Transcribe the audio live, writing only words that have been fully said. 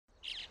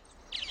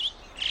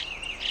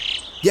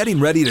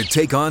Getting ready to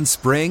take on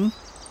spring?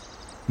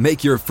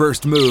 Make your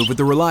first move with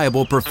the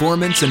reliable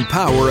performance and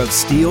power of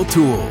Steel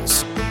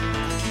tools.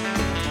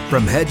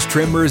 From hedge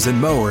trimmers and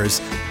mowers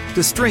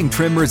to string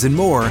trimmers and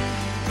more,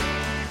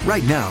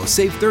 right now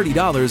save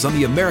 $30 on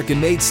the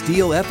American-made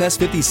Steel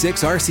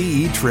FS56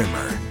 RCE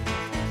trimmer.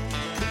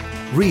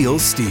 Real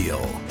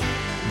Steel.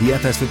 The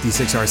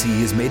FS56 RCE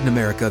is made in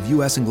America of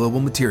U.S. and global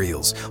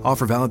materials.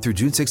 Offer valid through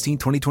June 16,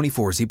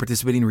 2024. See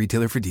participating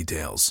retailer for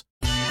details.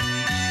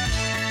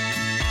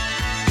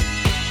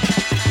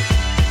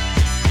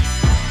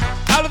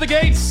 Out of the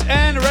gates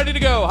and ready to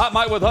go. Hot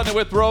Mike with Hutton and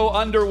Withrow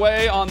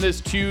underway on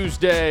this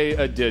Tuesday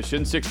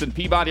edition. 6th and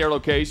Peabody, our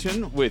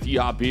location, with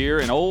Yeehaw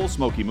Beer and Old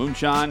Smoky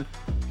Moonshine.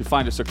 You can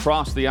find us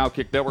across the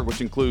Outkick Network, which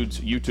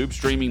includes YouTube,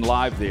 streaming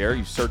live there.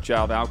 You search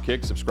out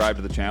Outkick, subscribe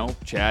to the channel.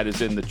 Chad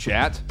is in the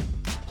chat.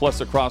 Plus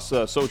across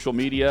social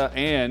media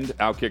and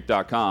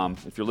Outkick.com.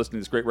 If you're listening to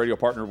this great radio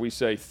partner, we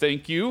say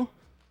thank you.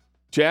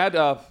 Chad,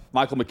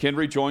 Michael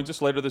McKenry joins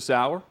us later this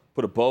hour.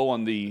 Put a bow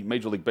on the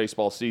Major League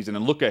Baseball season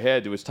and look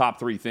ahead to his top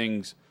 3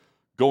 things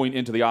going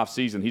into the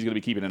offseason he's going to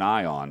be keeping an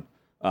eye on.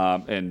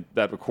 And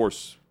that, of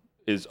course,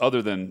 is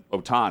other than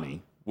Ohtani,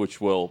 which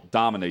will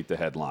dominate the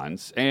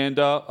headlines. And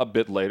a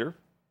bit later,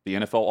 the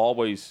NFL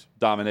always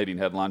dominating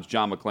headlines.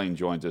 John McClain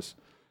joins us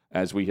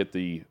as we hit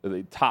the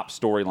top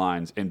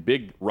storylines and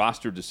big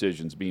roster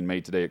decisions being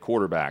made today at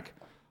quarterback.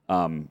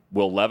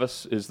 Will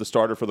Levis is the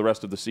starter for the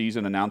rest of the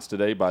season, announced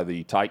today by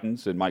the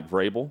Titans and Mike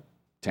Vrabel.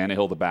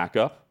 Tannehill the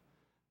backup.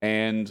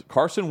 And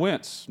Carson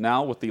Wentz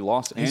now with the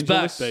Los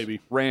Angeles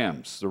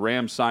Rams. The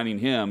Rams signing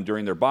him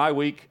during their bye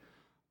week,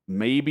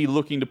 maybe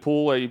looking to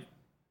pull a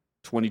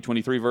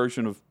 2023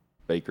 version of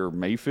Baker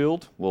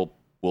Mayfield. We'll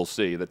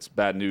see. That's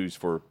bad news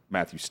for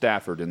Matthew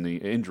Stafford in the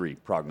injury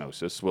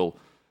prognosis. We'll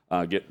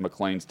get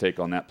McClain's take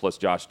on that, plus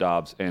Josh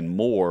Dobbs and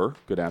more.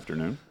 Good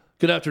afternoon.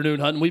 Good afternoon,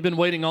 Hutton. We've been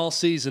waiting all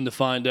season to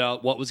find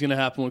out what was going to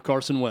happen with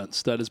Carson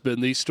Wentz. That has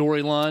been the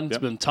storyline. It's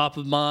been top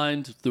of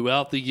mind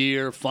throughout the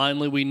year.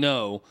 Finally, we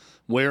know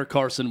where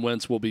Carson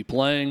Wentz will be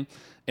playing.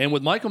 And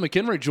with Michael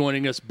McKenry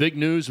joining us, big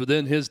news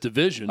within his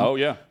division. Oh,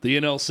 yeah. The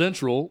NL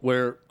Central,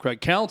 where Craig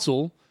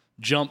Counsell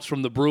jumps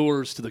from the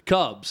Brewers to the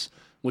Cubs,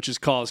 which has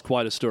caused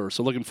quite a stir.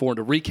 So looking forward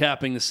to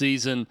recapping the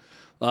season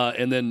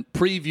and then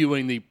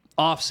previewing the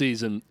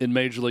offseason in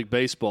Major League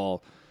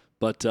Baseball.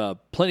 But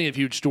plenty of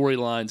huge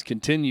storylines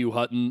continue,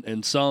 Hutton,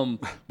 and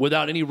some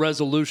without any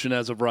resolution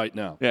as of right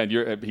now. Yeah,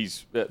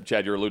 and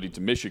Chad, you're alluding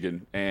to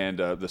Michigan and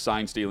the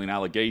sign-stealing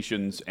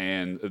allegations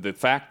and the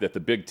fact that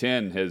the Big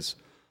Ten has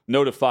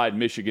notified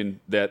Michigan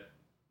that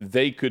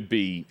they could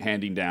be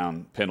handing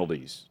down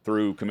penalties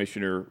through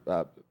Commissioner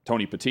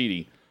Tony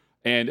Petitti,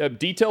 and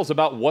details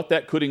about what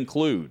that could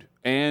include.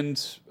 And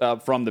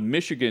from the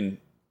Michigan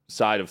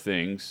side of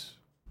things,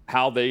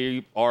 how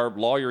they are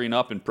lawyering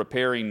up and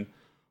preparing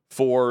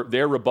for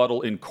their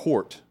rebuttal in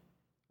court,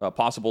 a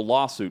possible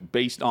lawsuit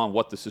based on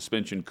what the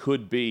suspension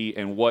could be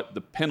and what the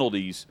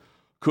penalties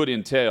could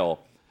entail.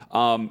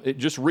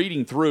 Just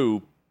reading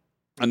through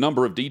a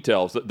number of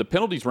details, the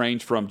penalties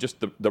range from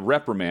just the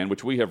reprimand,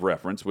 which we have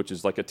referenced, which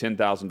is like a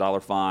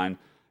 $10,000 fine,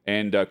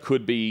 and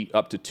could be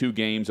up to 2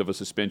 games of a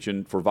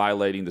suspension for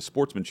violating the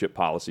sportsmanship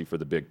policy for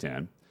the Big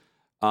Ten,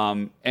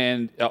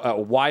 and a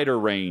wider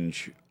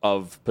range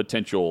of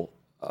potential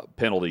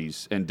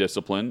penalties and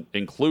discipline,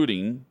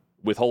 including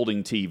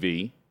withholding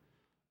TV,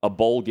 a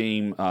bowl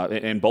game,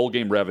 and bowl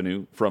game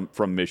revenue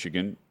from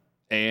Michigan,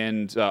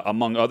 and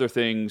among other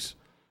things,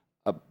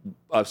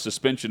 a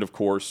suspension, of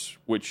course,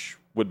 which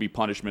would be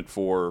punishment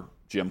for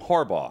Jim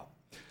Harbaugh.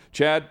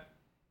 Chad,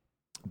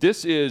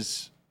 this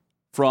is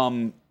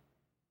from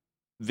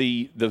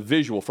the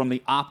visual, from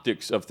the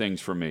optics of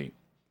things for me.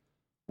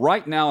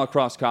 Right now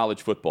across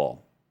college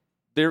football,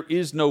 there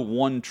is no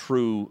one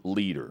true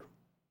leader.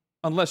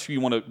 Unless you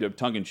want to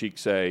tongue-in-cheek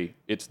say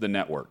it's the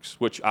networks,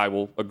 which I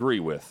will agree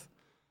with.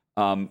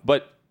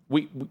 But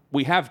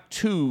we have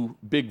 2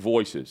 big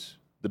voices,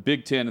 the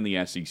Big Ten and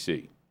the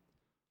SEC.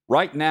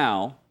 Right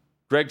now,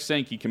 Greg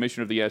Sankey,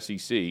 commissioner of the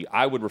SEC,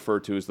 I would refer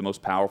to as the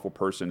most powerful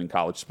person in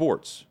college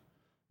sports.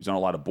 He's on a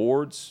lot of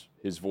boards.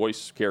 His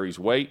voice carries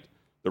weight.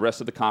 The rest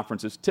of the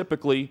conferences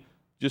typically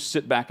just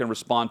sit back and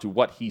respond to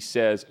what he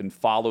says and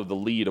follow the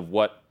lead of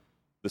what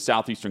the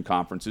Southeastern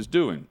Conference is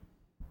doing.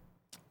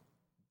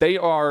 They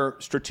are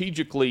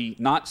strategically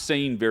not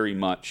saying very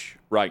much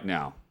right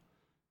now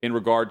in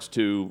regards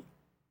to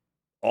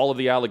all of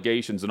the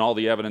allegations and all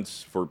the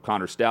evidence for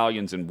Connor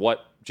Stalions and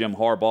what Jim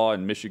Harbaugh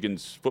and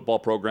Michigan's football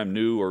program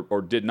knew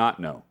or did not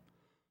know.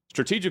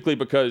 Strategically,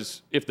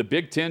 because if the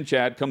Big Ten,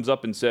 Chad, comes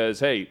up and says,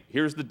 hey,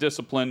 here's the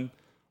discipline,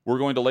 we're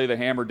going to lay the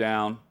hammer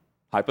down,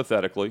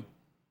 hypothetically,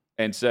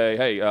 and say,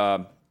 hey,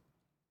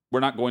 we're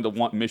not going to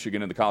want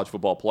Michigan in the college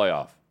football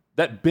playoff.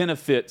 That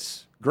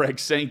benefits Greg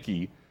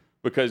Sankey,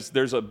 because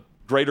there's a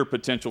greater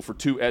potential for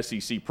 2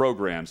 SEC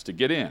programs to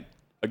get in.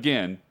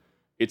 Again,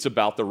 it's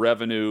about the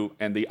revenue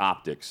and the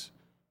optics.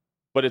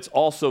 But it's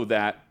also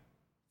that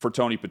for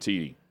Tony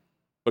Petitti.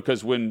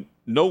 Because when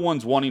no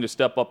one's wanting to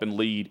step up and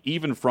lead,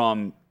 even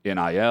from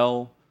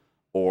NIL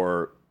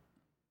or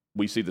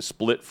we see the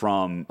split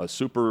from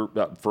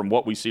from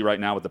what we see right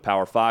now with the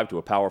Power 5 to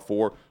a Power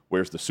 4.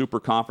 Where's the super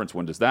conference?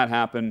 When does that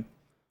happen?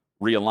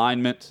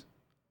 Realignment.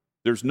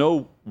 There's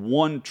no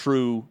one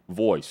true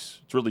voice.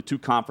 It's really two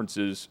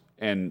conferences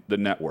and the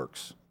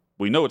networks.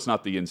 We know it's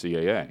not the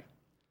NCAA.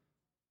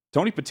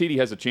 Tony Petitti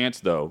has a chance,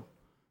 though,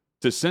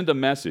 to send a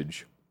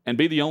message and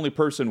be the only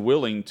person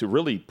willing to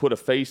really put a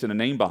face and a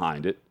name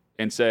behind it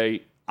and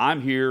say,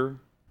 I'm here,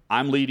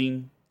 I'm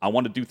leading, I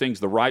want to do things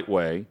the right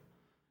way.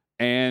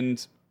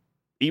 And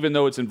even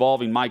though it's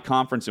involving my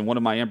conference and one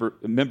of my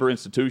member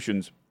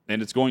institutions,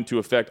 and it's going to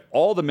affect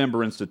all the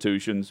member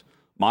institutions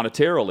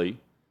monetarily,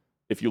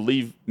 if you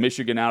leave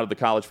Michigan out of the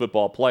college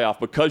football playoff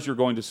because you're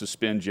going to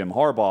suspend Jim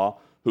Harbaugh,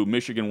 who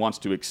Michigan wants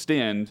to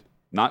extend,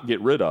 not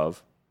get rid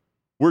of,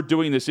 we're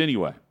doing this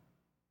anyway.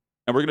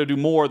 And we're going to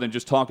do more than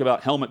just talk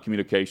about helmet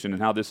communication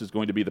and how this is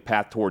going to be the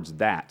path towards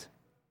that.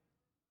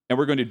 And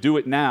we're going to do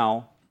it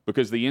now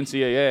because the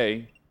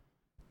NCAA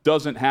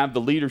doesn't have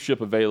the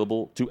leadership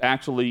available to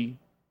actually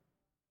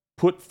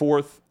put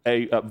forth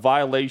a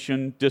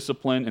violation,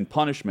 discipline, and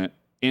punishment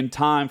in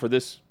time for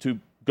this to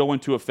go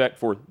into effect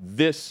for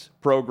this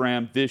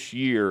program this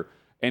year,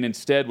 and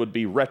instead would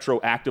be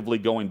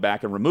retroactively going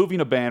back and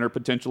removing a banner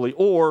potentially,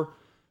 or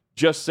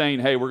just saying,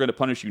 hey, we're going to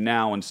punish you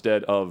now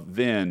instead of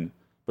then,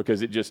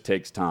 because it just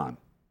takes time.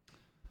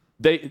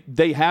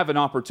 They have an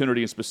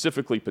opportunity, and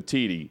specifically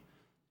Petitti,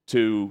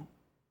 to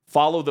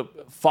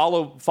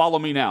follow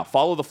me now,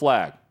 follow the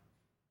flag.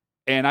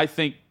 And I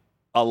think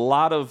a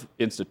lot of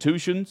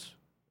institutions,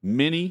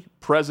 many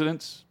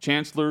presidents,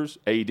 chancellors,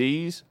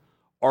 ADs,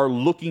 are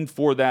looking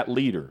for that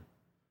leader.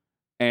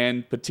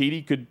 And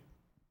Petitti could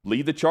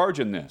lead the charge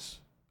in this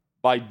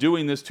by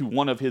doing this to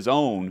one of his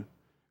own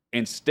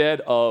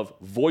instead of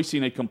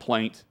voicing a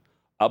complaint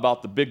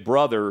about the big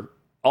brother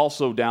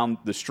also down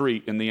the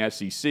street in the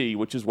SEC,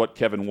 which is what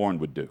Kevin Warren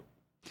would do.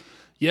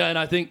 Yeah, and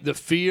I think the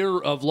fear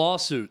of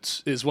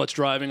lawsuits is what's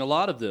driving a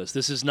lot of this.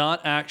 This is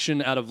not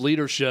action out of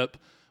leadership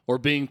or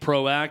being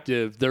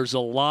proactive. There's a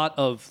lot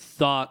of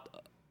thought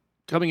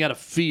coming out of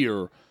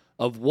fear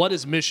of what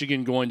is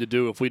Michigan going to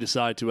do if we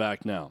decide to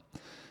act now.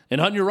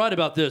 And Hunt, you're right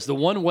about this. The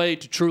one way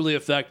to truly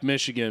affect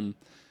Michigan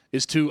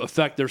is to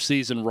affect their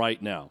season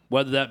right now,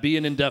 whether that be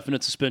an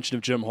indefinite suspension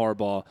of Jim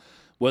Harbaugh,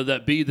 whether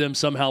that be them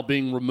somehow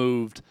being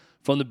removed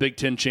from the Big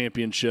Ten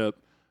championship,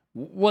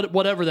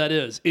 whatever that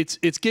is.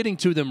 It's getting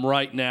to them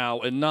right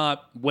now and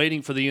not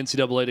waiting for the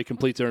NCAA to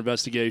complete their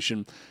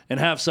investigation and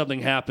have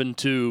something happen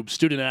to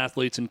student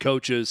athletes and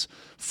coaches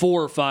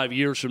 4 or 5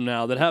 years from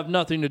now that have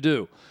nothing to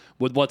do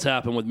with what's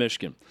happened with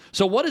Michigan.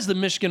 So what has the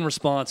Michigan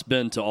response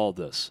been to all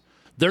this?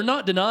 They're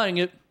not denying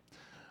it.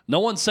 No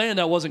one's saying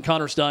that wasn't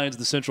Connor Stalions'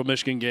 the Central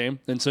Michigan game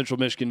in Central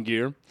Michigan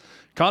gear.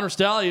 Connor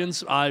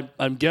Stalions,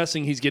 I'm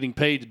guessing he's getting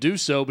paid to do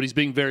so, but he's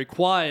being very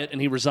quiet, and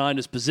he resigned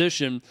his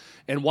position.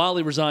 And while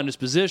he resigned his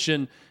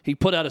position, he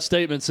put out a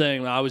statement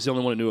saying, I was the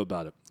only one who knew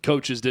about it.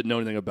 Coaches didn't know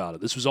anything about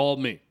it. This was all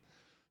me.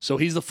 So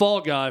he's the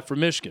fall guy for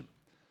Michigan.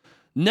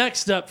 Next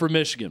step for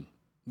Michigan,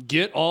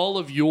 get all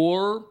of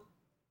your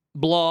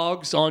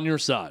blogs on your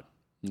side,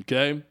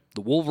 okay?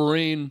 The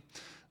Wolverine,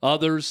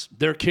 others,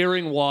 they're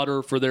carrying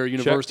water for their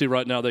university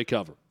right now they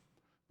cover,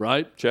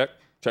 right? Check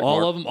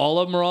all mark.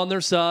 of them are on their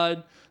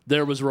side.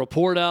 There was a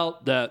report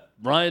out that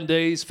Ryan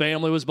Day's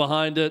family was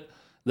behind it.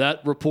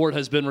 That report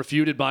has been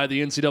refuted by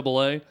the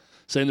NCAA,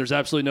 saying there's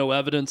absolutely no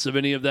evidence of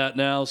any of that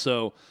now.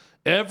 So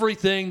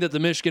everything that the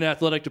Michigan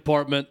Athletic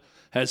Department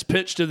has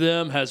pitched to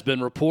them has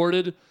been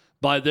reported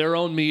by their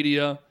own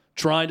media,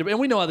 and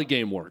we know how the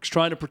game works,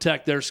 trying to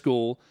protect their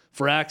school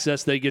for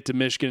access they get to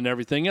Michigan and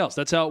everything else.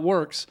 That's how it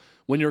works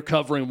when you're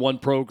covering one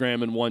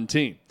program and one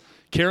team.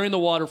 Carrying the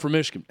water for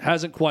Michigan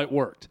hasn't quite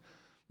worked.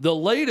 The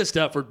latest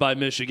effort by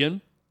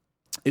Michigan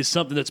is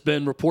something that's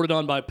been reported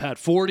on by Pat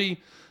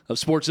Forty of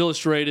Sports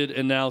Illustrated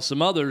and now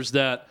some others,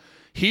 that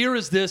here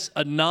is this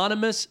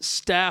anonymous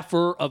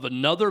staffer of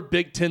another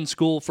Big Ten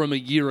school from a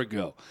year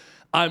ago.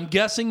 I'm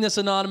guessing this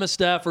anonymous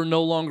staffer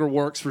no longer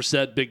works for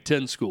said Big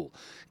Ten school.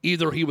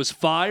 Either he was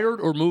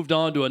fired or moved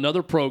on to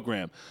another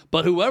program.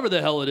 But whoever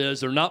the hell it is,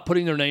 they're not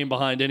putting their name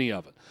behind any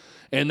of it.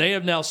 And they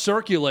have now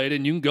circulated,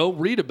 and you can go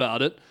read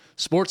about it.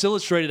 Sports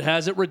Illustrated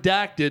has it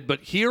redacted,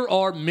 but here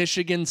are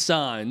Michigan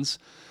signs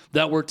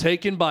that were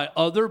taken by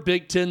other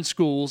Big Ten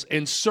schools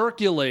and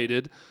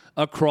circulated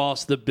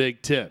across the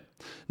Big Ten.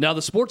 Now,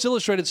 the Sports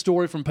Illustrated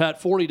story from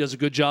Pat Forty does a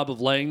good job of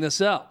laying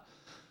this out.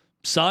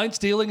 Sign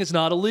stealing is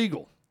not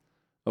illegal,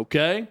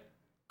 okay?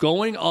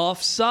 Going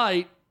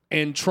off-site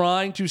and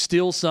trying to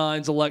steal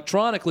signs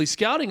electronically,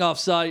 scouting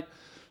off-site,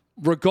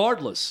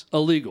 regardless,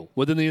 illegal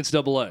within the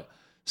NCAA.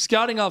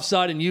 Scouting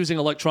off-site and using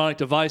electronic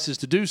devices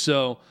to do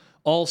so,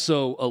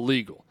 also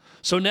illegal.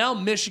 So now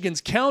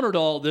Michigan's counter to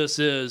all this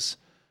is,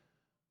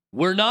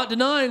 we're not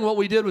denying what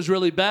we did was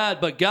really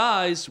bad, but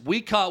guys, we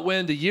caught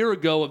wind a year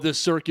ago of this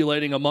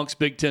circulating amongst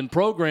Big Ten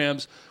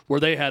programs where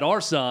they had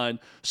our sign.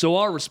 So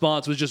our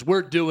response was just,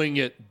 we're doing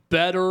it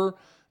better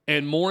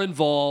and more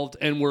involved,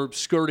 and we're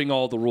skirting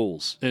all the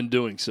rules in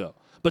doing so.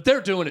 But they're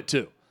doing it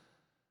too.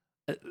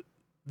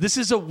 this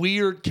is a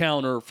weird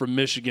counter from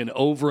Michigan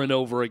over and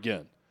over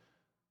again.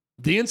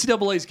 The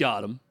NCAA's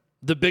got them.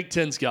 The Big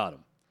Ten's got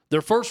them.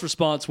 Their first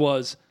response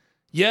was,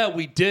 yeah,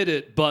 we did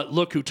it, but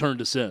look who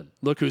turned us in.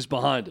 Look who's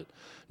behind it.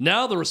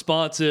 Now the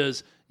response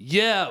is,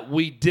 yeah,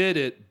 we did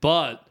it,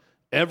 but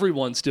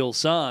everyone still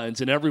signs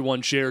and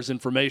everyone shares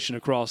information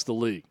across the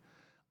league.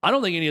 I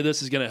don't think any of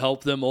this is going to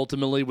help them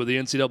ultimately with the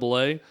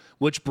NCAA,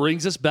 which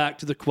brings us back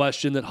to the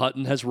question that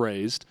Hutton has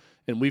raised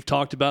and we've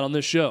talked about on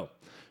this show.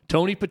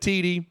 Tony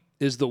Petitti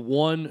is the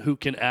one who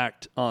can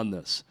act on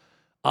this.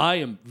 I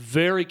am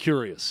very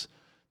curious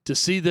to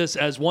see this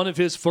as one of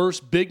his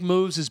first big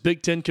moves as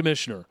Big Ten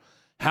commissioner,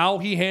 how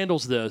he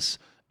handles this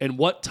and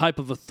what type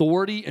of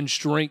authority and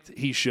strength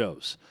he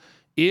shows.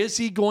 Is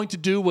he going to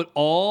do what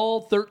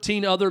all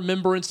 13 other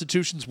member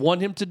institutions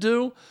want him to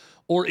do,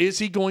 or is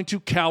he going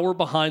to cower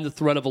behind the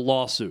threat of a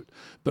lawsuit?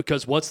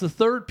 Because what's the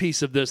third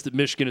piece of this that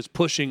Michigan is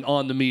pushing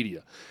on the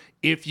media?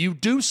 If you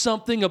do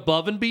something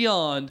above and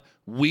beyond,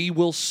 we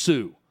will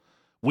sue.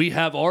 We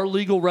have our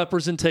legal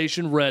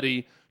representation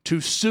ready to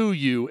sue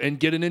you and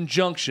get an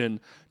injunction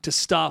to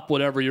stop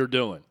whatever you're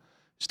doing.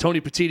 Is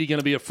Tony Petitti going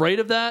to be afraid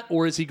of that,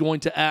 or is he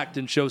going to act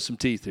and show some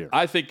teeth here?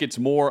 I think it's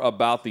more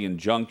about the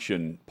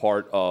injunction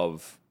part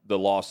of the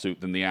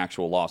lawsuit than the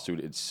actual lawsuit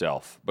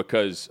itself.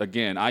 Because,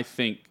 again, I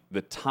think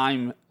the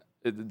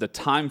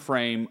time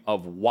frame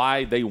of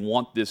why they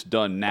want this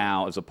done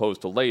now as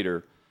opposed to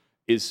later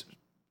is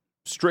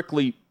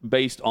strictly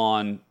based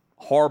on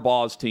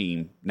Harbaugh's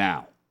team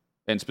now,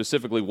 and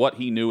specifically what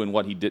he knew and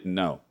what he didn't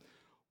know.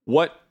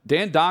 What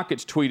Dan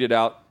Dockich tweeted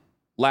out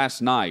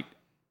last night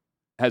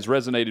has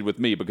resonated with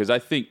me, because I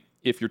think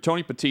if you're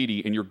Tony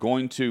Petitti and you're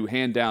going to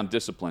hand down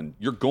discipline,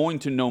 you're going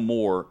to know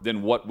more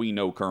than what we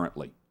know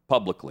currently,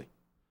 publicly.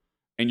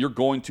 And you're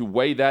going to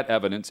weigh that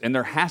evidence, and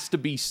there has to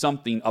be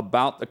something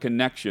about the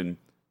connection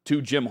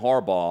to Jim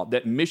Harbaugh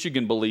that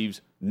Michigan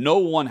believes no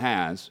one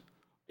has,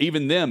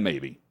 even them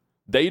maybe.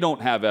 They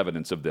don't have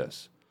evidence of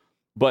this.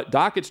 But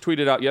Dockich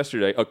tweeted out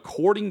yesterday,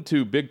 according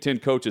to Big Ten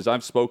coaches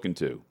I've spoken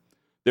to,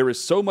 there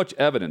is so much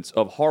evidence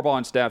of Harbaugh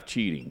and staff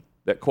cheating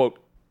that, quote,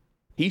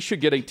 he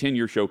should get a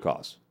 10-year show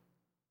cause,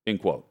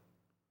 end quote.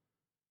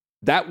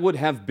 That would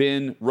have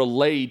been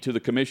relayed to the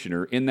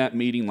commissioner in that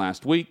meeting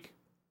last week,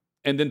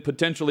 and then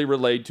potentially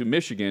relayed to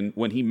Michigan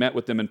when he met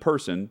with them in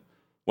person,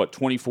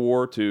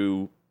 24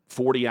 to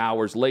 40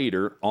 hours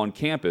later on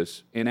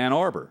campus in Ann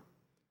Arbor.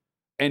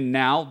 And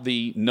now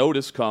the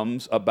notice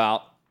comes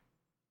about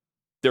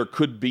there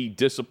could be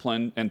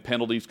discipline and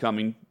penalties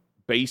coming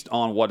based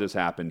on what has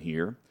happened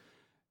here.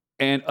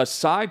 And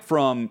aside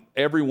from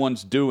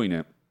everyone's doing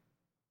it,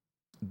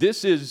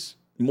 this is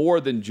more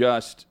than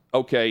just,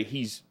 okay,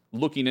 he's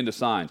looking into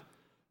signs.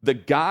 The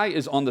guy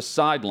is on the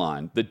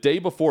sideline the day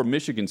before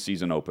Michigan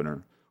season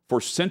opener for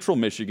Central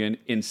Michigan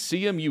in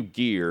CMU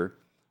gear,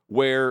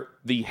 where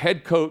the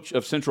head coach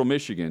of Central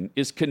Michigan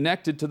is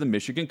connected to the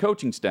Michigan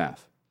coaching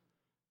staff.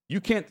 You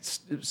can't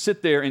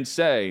sit there and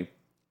say,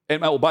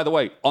 and oh, by the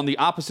way, on the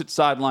opposite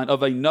sideline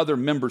of another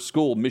member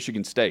school,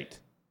 Michigan State.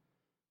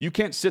 You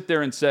can't sit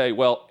there and say,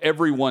 well,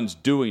 everyone's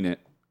doing it,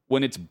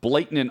 when it's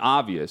blatant and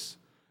obvious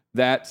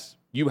that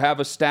you have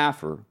a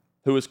staffer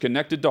who is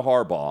connected to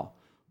Harbaugh,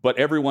 but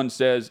everyone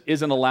says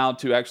isn't allowed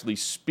to actually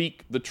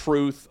speak the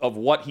truth of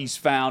what he's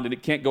found, and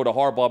it can't go to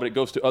Harbaugh, but it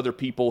goes to other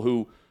people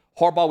who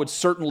Harbaugh would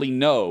certainly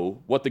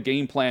know what the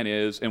game plan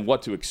is and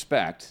what to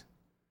expect,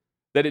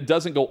 that it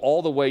doesn't go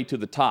all the way to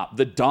the top,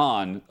 the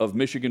Don of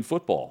Michigan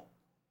football,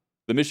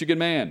 the Michigan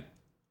man.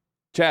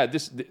 Chad,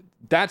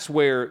 that's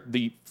where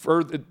the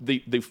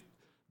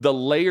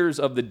layers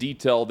of the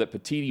detail that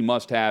Petitti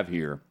must have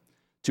here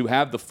to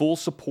have the full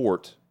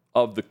support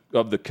of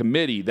the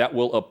committee that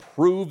will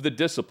approve the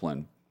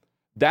discipline.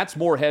 That's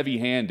more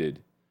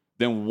heavy-handed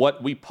than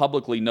what we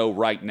publicly know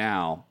right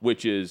now,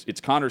 which is it's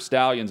Connor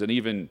Stalions, and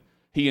even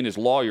he and his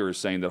lawyers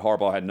saying that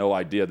Harbaugh had no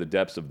idea the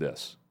depths of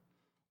this.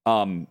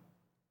 But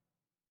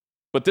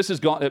this has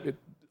gone.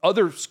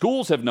 Other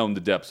schools have known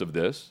the depths of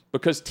this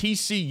because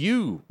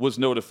TCU was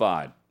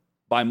notified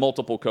by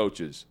multiple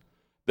coaches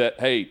that,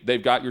 hey,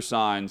 they've got your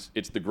signs.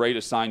 It's the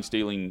greatest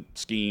sign-stealing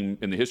scheme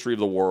in the history of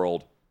the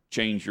world.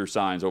 Change your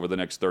signs over the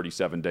next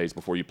 37 days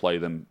before you play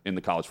them in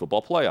the college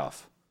football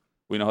playoff.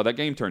 We know how that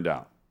game turned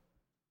out.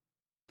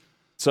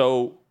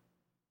 So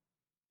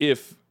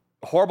if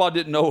Harbaugh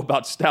didn't know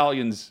about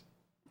Stalions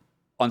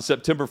on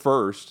September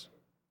 1st,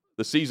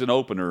 the season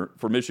opener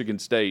for Michigan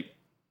State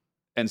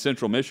and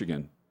Central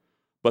Michigan,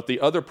 but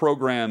the other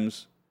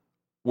programs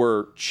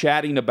were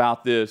chatting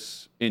about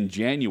this in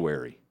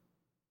January,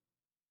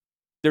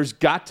 there's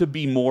got to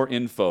be more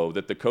info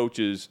that the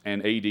coaches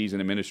and ADs and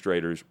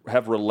administrators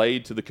have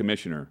relayed to the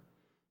commissioner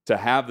to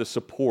have the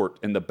support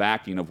and the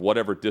backing of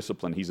whatever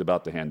discipline he's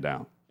about to hand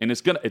down. And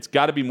it's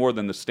got to be more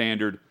than the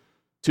standard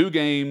 2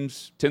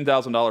 games,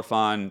 $10,000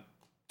 fine,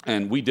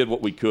 and we did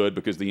what we could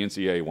because the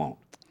NCAA won't.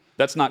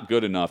 That's not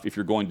good enough if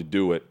you're going to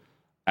do it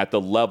at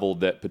the level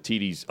that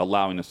Petitti's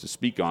allowing us to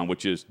speak on,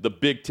 which is the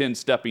Big Ten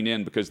stepping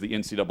in because the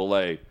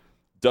NCAA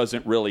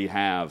doesn't really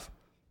have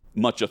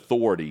much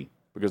authority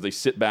because they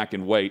sit back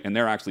and wait, and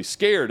they're actually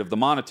scared of the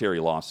monetary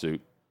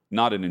lawsuit,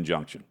 not an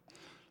injunction.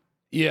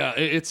 Yeah,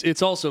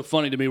 it's also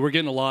funny to me. We're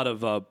getting a lot of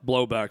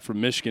blowback from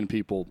Michigan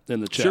people in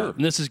the chat. Sure.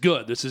 And this is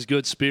good. This is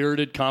good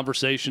spirited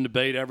conversation,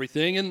 debate,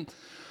 everything. And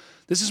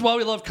this is why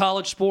we love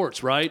college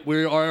sports, right?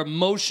 We are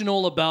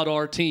emotional about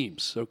our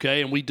teams,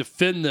 okay? And we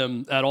defend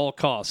them at all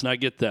costs, and I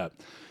get that.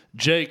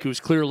 Jake, who's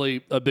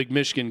clearly a big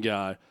Michigan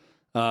guy,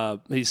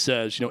 he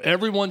says,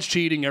 everyone's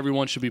cheating,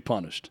 everyone should be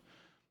punished.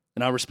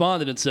 And I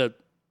responded and said,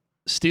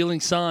 stealing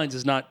signs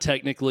is not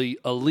technically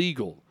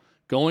illegal.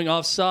 Going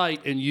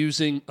off-site and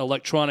using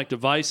electronic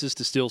devices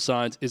to steal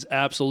signs is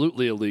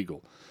absolutely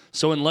illegal.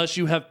 So unless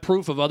you have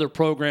proof of other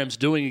programs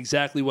doing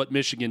exactly what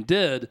Michigan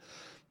did,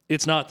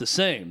 it's not the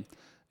same.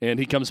 And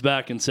he comes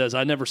back and says,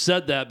 I never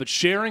said that, but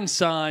sharing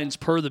signs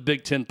per the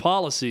Big Ten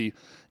policy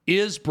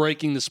is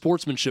breaking the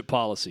sportsmanship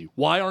policy.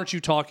 Why aren't you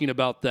talking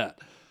about that?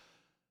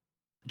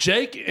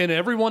 Jake and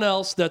everyone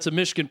else that's a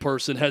Michigan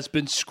person has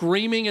been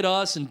screaming at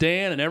us and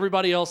Dan and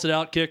everybody else at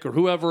Outkick or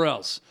whoever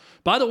else.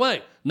 By the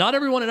way, not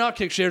everyone at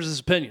Outkick shares his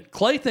opinion.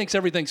 Clay thinks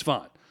everything's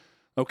fine.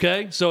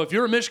 Okay? So if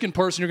you're a Michigan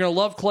person, you're going to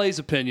love Clay's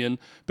opinion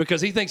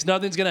because he thinks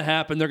nothing's going to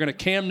happen. They're going to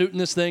Cam Newton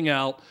this thing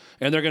out,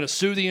 and they're going to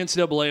sue the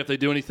NCAA if they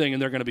do anything,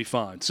 and they're going to be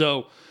fine.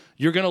 So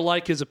you're going to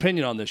like his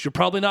opinion on this. You're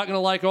probably not going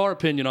to like our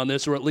opinion on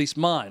this, or at least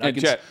mine.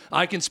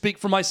 I can speak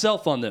for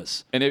myself on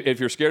this. And if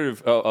you're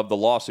scared of the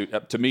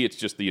lawsuit, to me, it's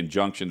just the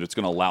injunction that's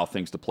going to allow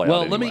things to play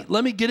out anyway.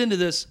 Let me get into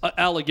this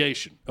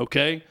allegation,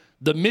 okay?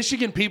 The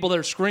Michigan people that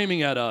are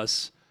screaming at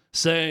us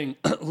saying,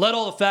 let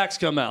all the facts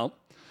come out.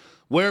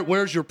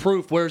 Where's your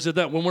proof? Where's it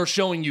that when we're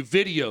showing you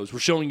videos, we're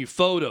showing you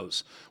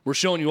photos, we're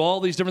showing you all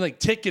these different things,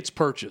 tickets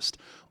purchased,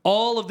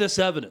 all of this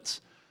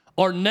evidence,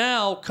 are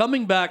now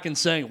coming back and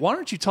saying, why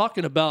aren't you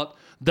talking about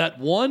that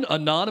one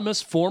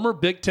anonymous former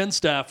Big Ten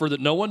staffer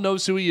that no one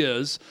knows who he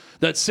is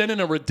that sent in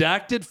a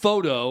redacted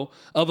photo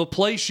of a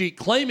play sheet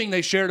claiming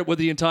they shared it with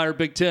the entire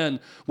Big Ten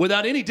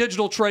without any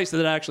digital trace that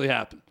it actually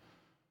happened?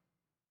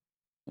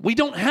 We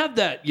don't have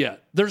that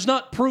yet. There's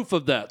not proof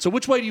of that. So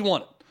which way do you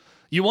want it?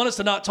 You want us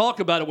to not talk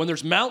about it when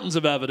there's mountains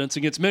of evidence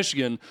against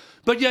Michigan,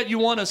 but yet you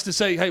want us to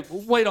say, hey,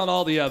 wait on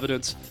all the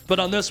evidence, but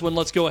on this one,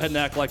 let's go ahead and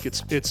act like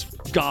it's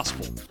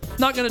gospel.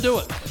 Not going to do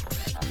it.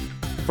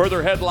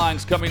 Further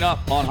headlines coming up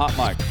on Hot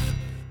Mic.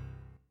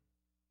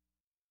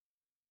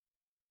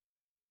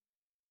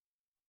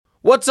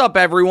 What's up,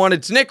 everyone?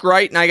 It's Nick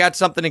Wright, and I got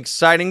something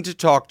exciting to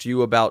talk to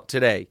you about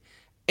today.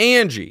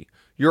 Angie,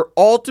 your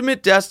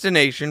ultimate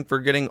destination for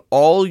getting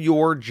all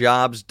your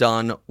jobs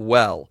done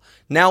well.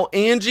 Now,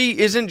 Angie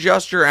isn't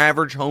just your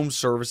average home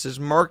services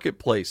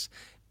marketplace.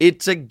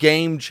 It's a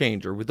game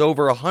changer with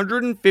over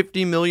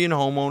 150 million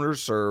homeowners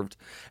served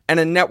and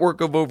a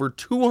network of over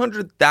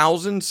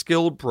 200,000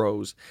 skilled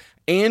pros.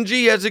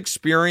 Angie has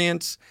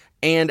experience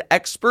and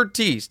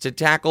expertise to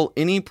tackle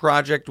any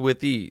project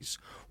with ease.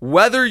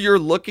 Whether you're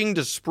looking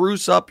to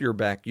spruce up your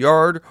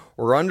backyard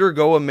or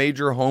undergo a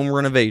major home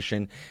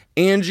renovation,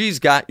 Angie's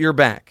got your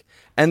back.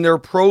 And their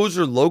pros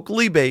are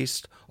locally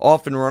based,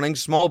 often running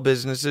small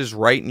businesses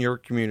right in your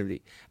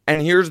community.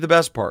 And here's the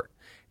best part.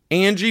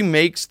 Angie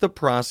makes the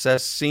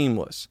process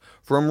seamless.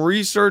 From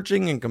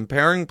researching and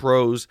comparing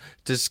pros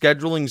to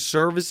scheduling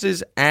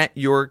services at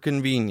your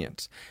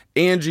convenience.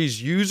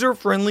 Angie's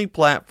user-friendly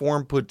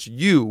platform puts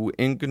you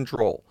in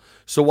control.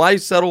 So why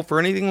settle for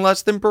anything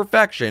less than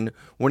perfection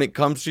when it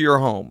comes to your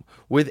home?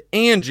 With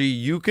Angie,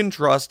 you can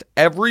trust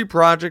every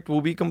project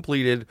will be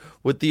completed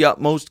with the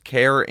utmost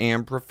care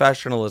and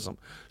professionalism.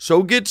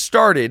 So get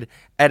started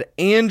at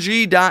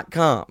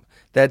Angie.com.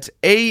 That's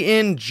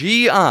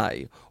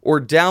ANGI,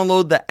 or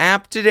download the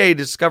app today to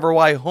discover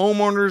why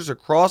homeowners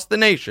across the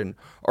nation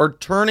are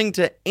turning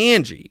to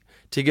Angie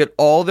to get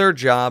all their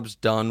jobs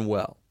done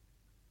well.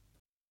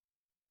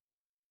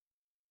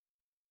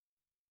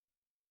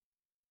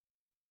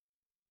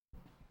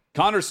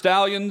 Connor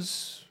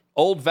Stalions,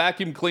 old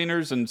vacuum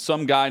cleaners, and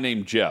some guy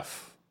named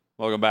Jeff.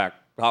 Welcome back.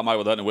 Hot Mic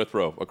with Hutton and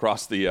Withrow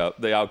across the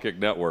Outkick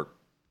Network.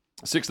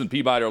 6th and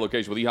Peabody, our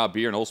location with E-Hop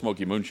Beer and Old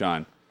Smoky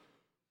Moonshine.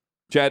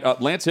 Chad,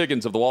 Lance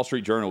Higgins of the Wall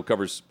Street Journal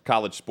covers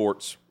college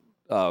sports,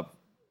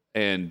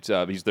 and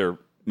he's their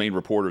main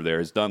reporter there.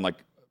 Has done like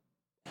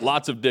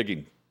lots of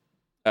digging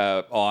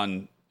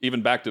on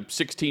even back to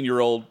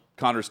 16-year-old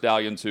Connor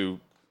Stalions,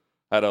 who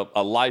had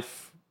a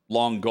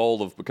lifelong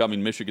goal of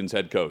becoming Michigan's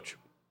head coach.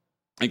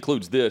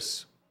 Includes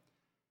this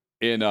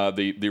in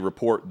the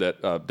report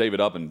that David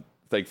Uppen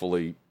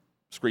thankfully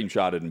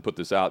screenshotted and put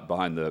this out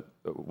behind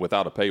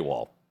without a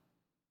paywall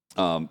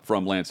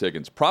from Lance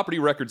Higgins. Property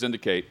records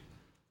indicate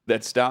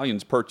that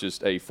Stalions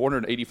purchased a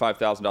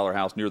 $485,000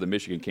 house near the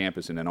Michigan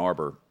campus in Ann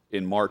Arbor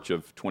in March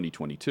of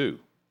 2022.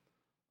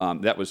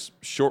 That was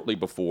shortly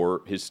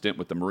before his stint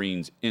with the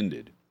Marines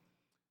ended.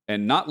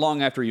 And not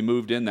long after he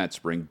moved in that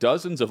spring,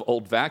 dozens of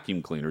old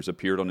vacuum cleaners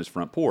appeared on his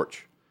front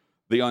porch.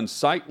 The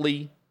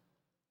unsightly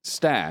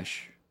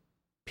stash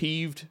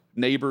peeved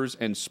neighbors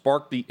and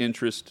sparked the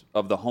interest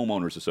of the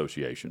homeowners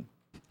association,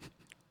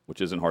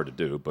 which isn't hard to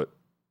do, but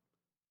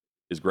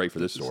is great for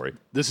this story.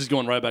 This is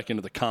going right back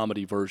into the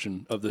comedy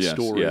version of the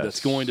story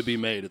that's going to be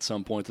made at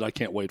some point that I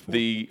can't wait for.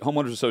 The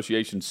Homeowners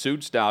Association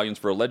sued Stalions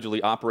for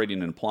allegedly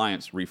operating an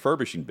appliance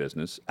refurbishing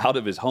business out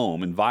of his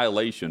home in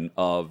violation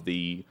of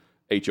the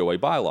HOA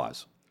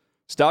bylaws.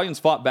 Stalions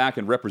fought back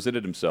and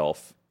represented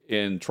himself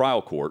in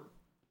trial court,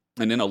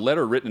 and in a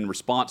letter written in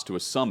response to a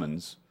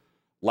summons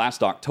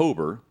last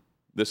October,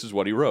 this is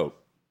what he wrote.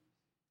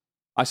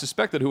 I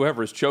suspect that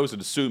whoever has chosen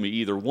to sue me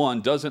either,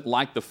 one, doesn't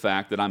like the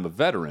fact that I'm a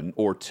veteran,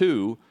 or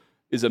two,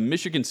 is a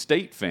Michigan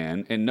State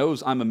fan and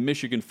knows I'm a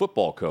Michigan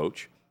football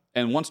coach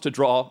and wants to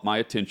draw my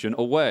attention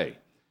away.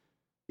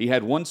 He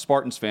had one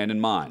Spartans fan in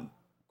mind,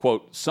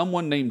 quote,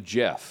 someone named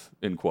Jeff,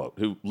 end quote,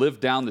 who lived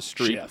down the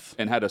street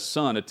and had a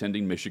son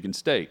attending Michigan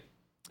State.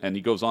 And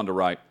he goes on to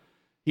write,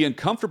 he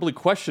uncomfortably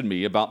questioned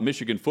me about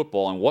Michigan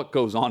football and what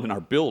goes on in our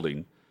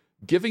building,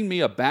 giving me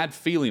a bad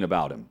feeling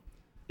about him.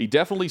 He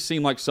definitely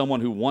seemed like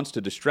someone who wants to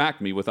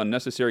distract me with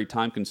unnecessary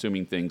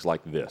time-consuming things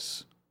like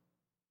this.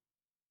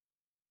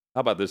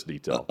 How about this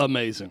detail?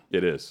 Amazing.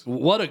 It is.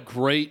 What a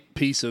great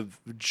piece of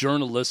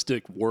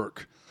journalistic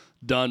work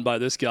done by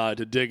this guy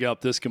to dig up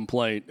this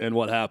complaint and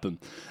what happened.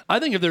 I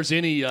think if there's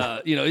any,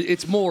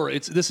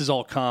 this is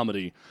all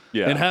comedy.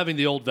 Yeah. And having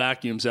the old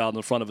vacuums out in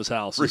the front of his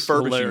house is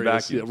Refurbishing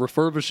hilarious. vacuums. Yeah,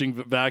 refurbishing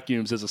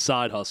vacuums as a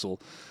side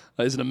hustle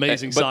is an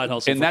amazing side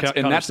hustle. And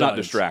that's not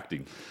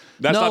distracting.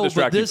 That's not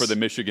distracting for the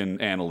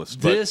Michigan analysts.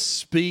 This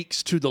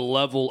speaks to the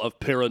level of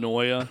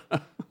paranoia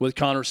with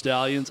Connor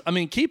Stalions. I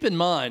mean, keep in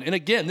mind, and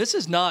again, this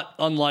is not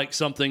unlike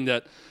something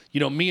that,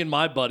 me and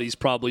my buddies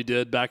probably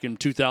did back in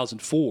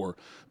 2004.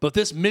 But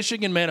this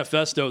Michigan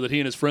manifesto that he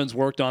and his friends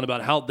worked on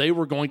about how they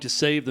were going to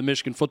save the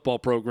Michigan football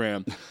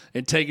program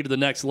and take it to the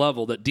next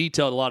level that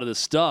detailed a lot of this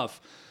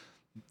stuff.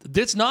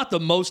 It's not the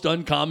most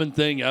uncommon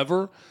thing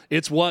ever.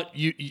 It's what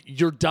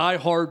your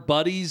diehard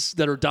buddies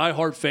that are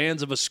diehard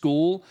fans of a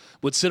school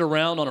would sit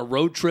around on a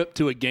road trip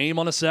to a game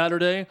on a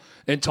Saturday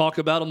and talk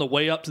about on the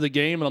way up to the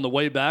game and on the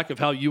way back of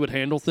how you would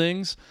handle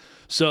things.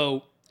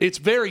 So it's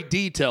very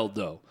detailed,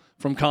 though,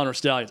 from Connor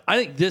Stalions. I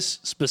think this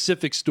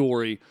specific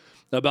story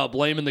about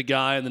blaming the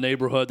guy in the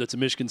neighborhood that's a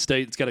Michigan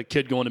State, that's got a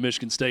kid going to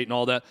Michigan State and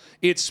all that,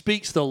 it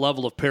speaks to the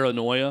level of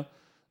paranoia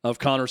of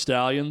Connor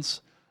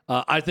Stalions.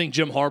 I think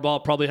Jim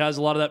Harbaugh probably has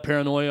a lot of that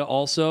paranoia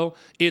also.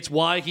 It's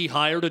why he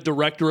hired a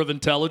director of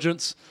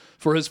intelligence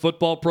for his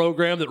football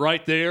program that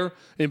right there,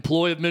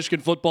 employee of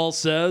Michigan football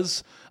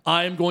says,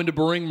 I am going to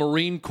bring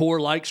Marine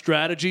Corps-like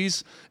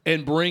strategies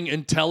and bring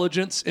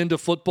intelligence into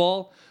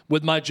football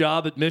with my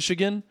job at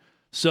Michigan.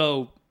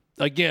 So,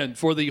 again,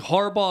 for the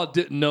Harbaugh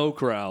didn't know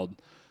crowd,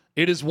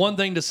 it is one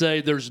thing to say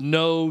there's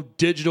no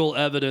digital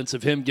evidence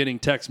of him getting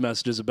text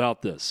messages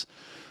about this.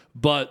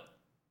 But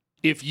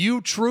if you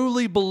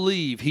truly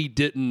believe he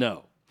didn't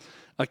know,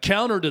 a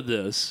counter to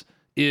this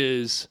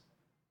is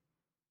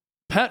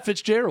Pat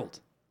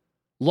Fitzgerald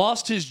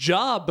lost his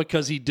job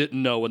because he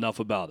didn't know enough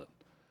about it.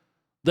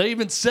 They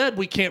even said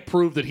we can't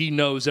prove that he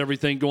knows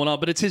everything going on,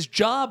 but it's his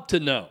job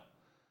to know.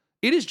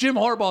 It is Jim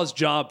Harbaugh's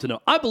job to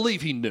know. I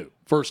believe he knew,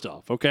 first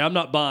off. Okay, I'm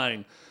not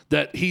buying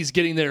that he's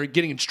getting there,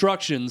 getting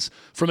instructions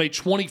from a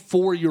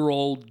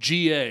 24-year-old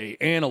GA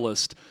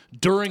analyst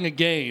during a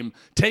game,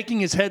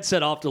 taking his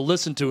headset off to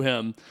listen to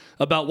him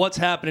about what's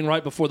happening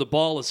right before the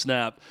ball is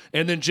snapped,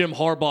 and then Jim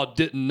Harbaugh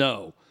didn't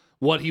know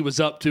what he was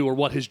up to or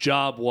what his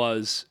job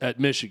was at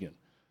Michigan.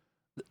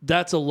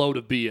 That's a load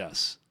of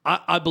BS.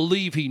 I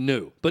believe he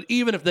knew. But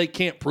even if they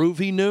can't prove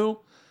he knew,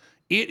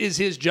 it is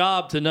his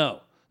job to know.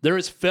 There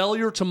is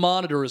failure to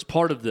monitor as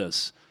part of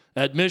this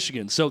at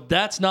Michigan, so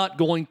that's not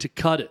going to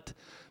cut it.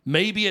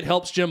 Maybe it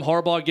helps Jim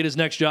Harbaugh get his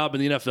next job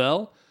in the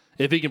NFL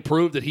if he can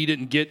prove that he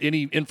didn't get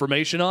any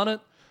information on it,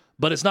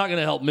 but it's not going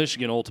to help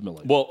Michigan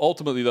ultimately. Well,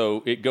 ultimately,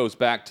 though, it goes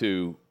back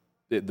to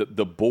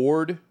the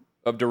board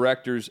of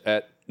directors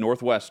at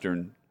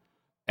Northwestern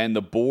and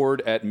the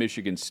board at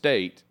Michigan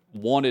State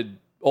wanted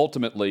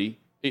ultimately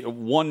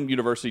one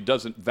university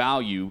doesn't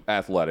value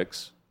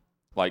athletics,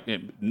 like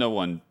no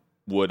one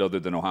would other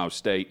than Ohio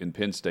State and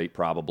Penn State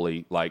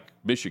probably, like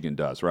Michigan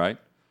does, right?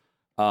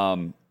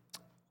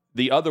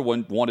 The other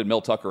one wanted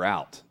Mel Tucker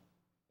out.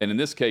 And in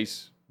this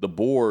case, the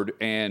board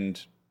and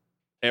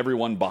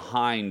everyone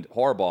behind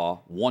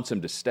Harbaugh wants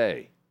him to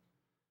stay.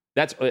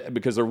 That's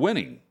because they're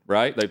winning,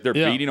 right? Like they're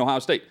beating Ohio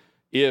State.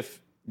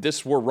 If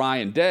this were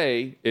Ryan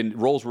Day and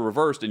roles were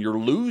reversed and you're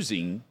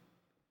losing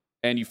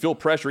and you feel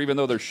pressure even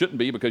though there shouldn't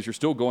be because you're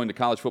still going to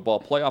college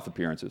football playoff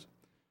appearances,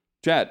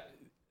 Chad,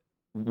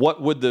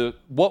 what would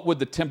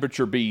the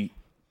temperature be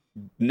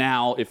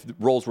now if the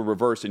roles were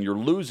reversed and you're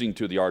losing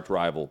to the arch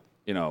rival?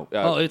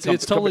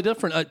 It's totally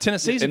different.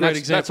 Tennessee's a great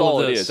example. That's all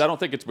of this. it is. I don't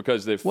think it's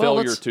because the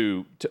failure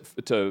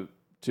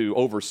to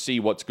oversee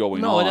what's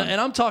going on. No,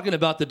 and I'm talking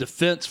about the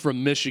defense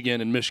from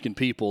Michigan and Michigan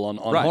people on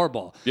right.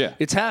 Harbaugh. Yeah,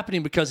 it's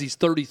happening because he's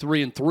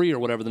 33-3 or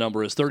whatever the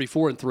number is,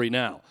 34-3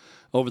 now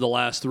over the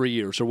last 3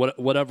 years or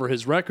whatever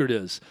his record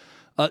is.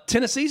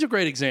 Tennessee's a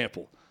great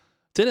example.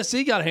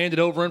 Tennessee got handed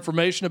over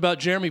information about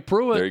Jeremy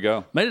Pruitt. There you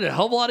go. Made it a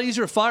hell of a lot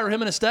easier to fire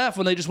him and his staff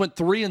when they just went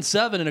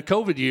 3-7 in a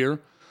COVID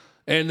year.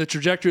 And the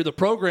trajectory of the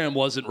program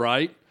wasn't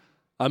right.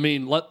 I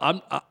mean,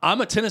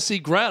 I'm a Tennessee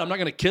grad. I'm not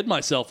going to kid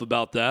myself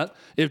about that.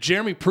 If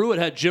Jeremy Pruitt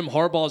had Jim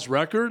Harbaugh's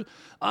record,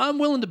 I'm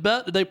willing to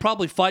bet that they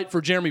probably fight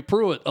for Jeremy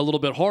Pruitt a little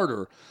bit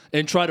harder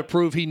and try to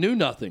prove he knew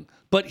nothing.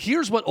 But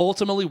here's what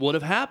ultimately would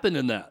have happened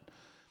in that.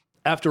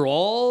 After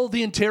all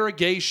the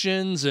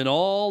interrogations and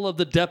all of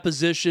the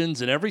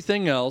depositions and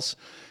everything else,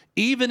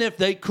 even if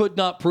they could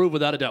not prove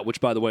without a doubt,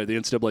 which, by the way, the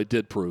NCAA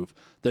did prove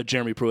that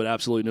Jeremy Pruitt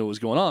absolutely knew what was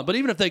going on, but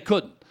even if they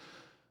couldn't,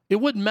 it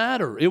wouldn't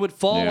matter. It would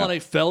fall on a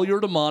failure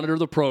to monitor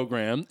the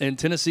program, and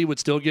Tennessee would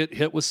still get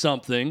hit with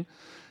something.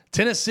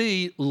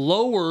 Tennessee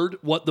lowered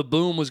what the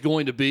boom was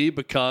going to be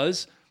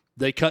because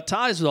they cut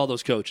ties with all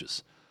those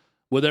coaches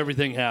with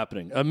everything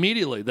happening.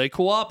 Immediately, they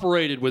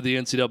cooperated with the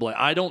NCAA.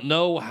 I don't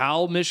know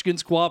how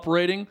Michigan's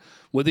cooperating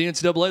with the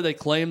NCAA. They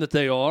claim that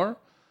they are,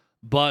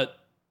 but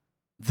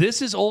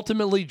this is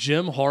ultimately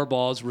Jim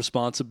Harbaugh's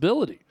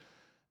responsibility.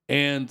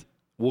 And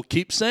we'll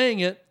keep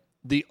saying it.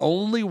 The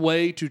only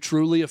way to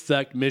truly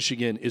affect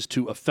Michigan is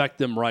to affect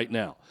them right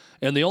now.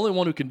 And the only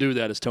one who can do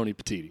that is Tony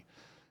Petitti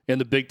in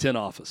the Big Ten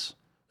office.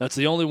 That's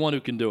the only one who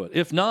can do it.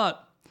 If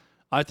not,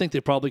 I think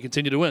they probably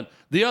continue to win.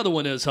 The other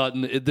one is,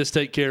 Hutton, this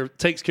takes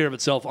care of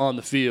itself on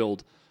the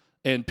field,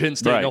 and Penn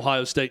State and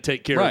Ohio State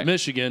take care of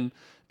Michigan.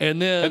 And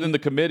then the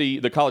committee,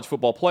 the College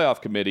Football Playoff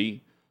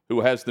Committee,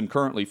 who has them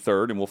currently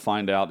third, and we'll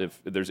find out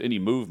if there's any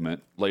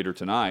movement later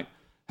tonight,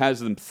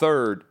 has them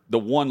third. The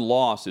one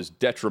loss is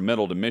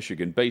detrimental to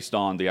Michigan based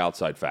on the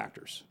outside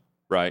factors,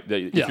 right?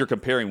 If you're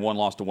comparing one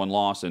loss to one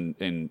loss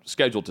and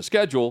schedule to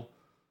schedule,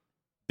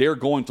 they're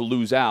going to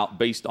lose out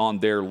based on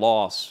their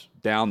loss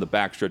down the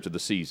backstretch of the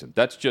season.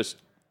 That's just,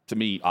 to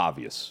me,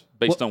 obvious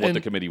based on what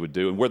the committee would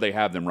do and where they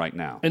have them right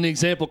now. And the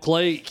example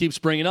Clay keeps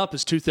bringing up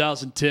is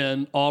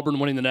 2010, Auburn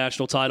winning the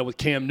national title with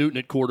Cam Newton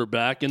at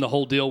quarterback, and the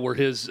whole deal where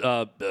his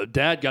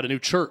dad got a new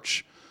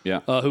church,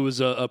 who was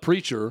a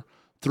preacher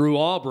through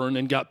Auburn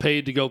and got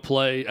paid to go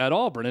play at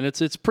Auburn. And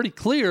it's pretty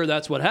clear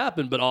that's what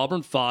happened, but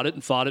Auburn fought it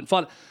and fought it and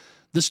fought it.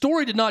 The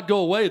story did not go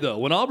away, though.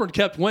 When Auburn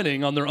kept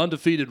winning on their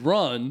undefeated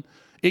run,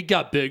 it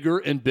got bigger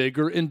and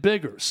bigger and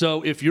bigger.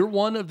 So if you're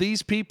one of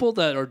these people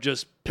that are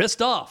just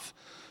pissed off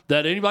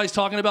that anybody's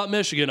talking about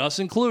Michigan, us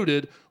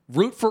included,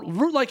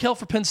 root like hell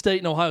for Penn State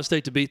and Ohio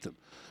State to beat them.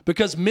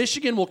 Because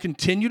Michigan will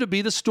continue to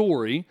be the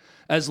story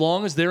as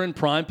long as they're in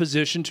prime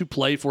position to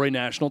play for a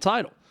national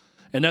title.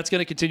 And that's going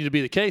to continue to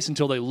be the case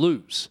until they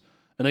lose.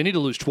 And they need to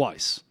lose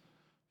twice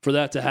for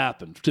that to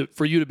happen,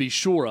 for you to be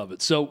sure of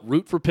it. So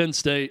root for Penn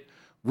State,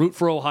 root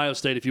for Ohio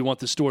State if you want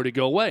the story to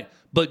go away.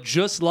 But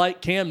just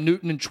like Cam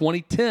Newton in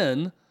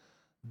 2010,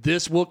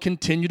 this will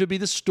continue to be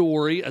the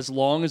story as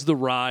long as the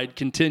ride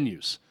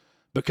continues.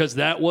 Because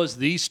that was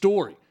the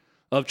story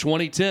of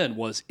 2010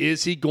 was,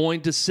 is he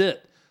going to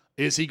sit?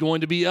 Is he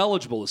going to be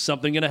eligible? Is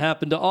something going to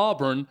happen to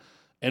Auburn?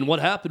 And what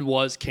happened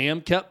was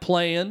Cam kept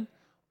playing,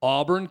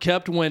 Auburn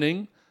kept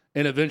winning,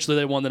 and eventually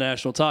they won the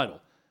national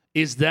title.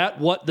 Is that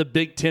what the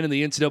Big Ten and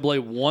the NCAA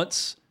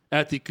wants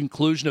at the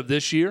conclusion of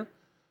this year?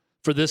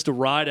 For this to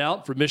ride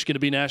out, for Michigan to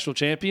be national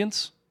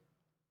champions?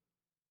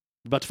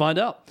 We're about to find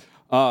out.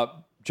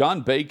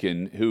 John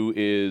Bacon, who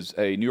is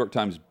a New York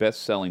Times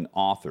best-selling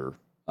author,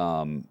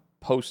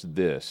 posted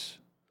this.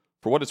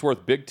 For what it's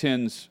worth, Big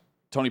Ten's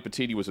Tony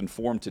Petitti was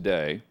informed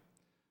today,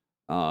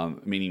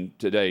 meaning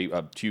today,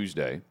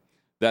 Tuesday,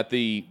 that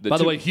By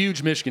the way,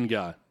 huge Michigan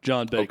guy,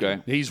 John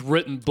Bacon. Okay. He's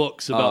written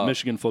books about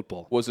Michigan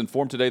football. Was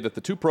informed today that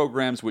the two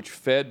programs which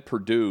fed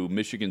Purdue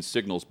Michigan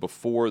signals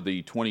before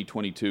the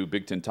 2022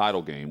 Big Ten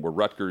title game were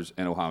Rutgers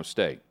and Ohio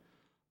State.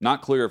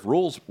 Not clear if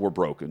rules were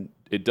broken.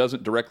 It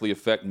doesn't directly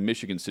affect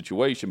Michigan's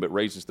situation, but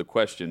raises the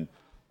question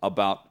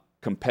about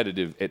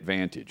competitive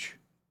advantage.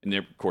 And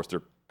of course,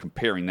 they're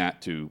comparing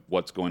that to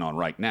what's going on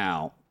right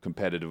now,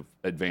 competitive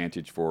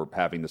advantage for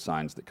having the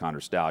signs that Connor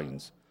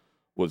Stalions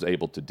was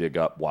able to dig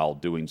up while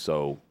doing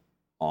so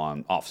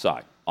on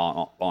offsite,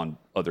 on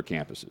other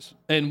campuses.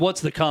 And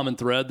what's the common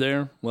thread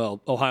there? Well,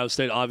 Ohio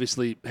State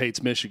obviously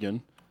hates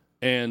Michigan.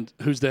 And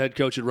who's the head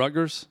coach at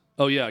Rutgers?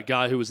 Oh, yeah, a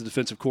guy who was the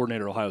defensive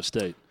coordinator at Ohio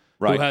State,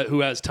 right? Who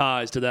has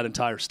ties to that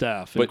entire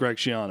staff, and Greg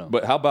Schiano.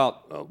 But how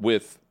about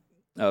with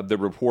the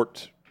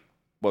report,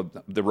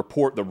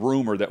 the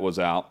rumor that was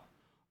out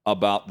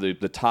about the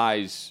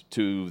ties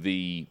to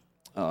the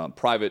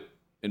private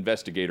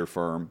investigation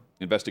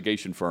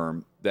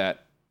firm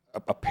that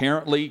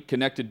apparently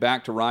connected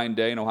back to Ryan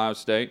Day in Ohio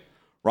State.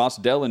 Ross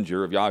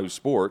Dellinger of Yahoo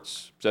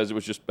Sports says it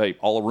was just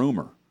all a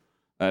rumor,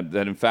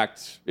 that in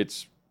fact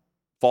it's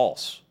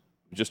false,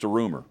 just a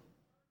rumor,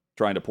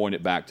 trying to point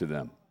it back to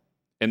them.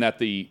 And that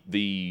the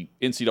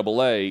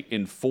NCAA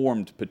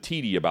informed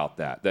Petitti about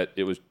that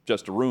it was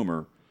just a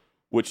rumor,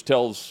 which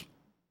tells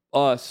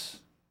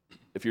us,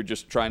 if you're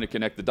just trying to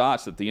connect the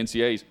dots, that the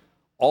NCAA's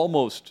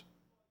almost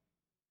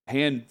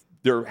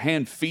they're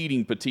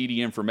hand-feeding Petitti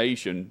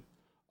information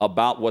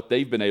about what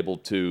they've been able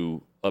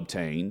to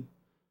obtain,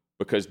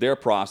 because their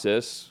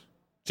process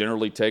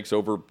generally takes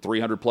over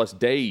 300-plus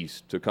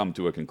days to come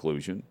to a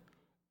conclusion.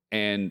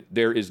 And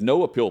there is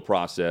no appeal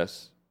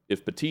process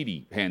if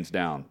Petitti hands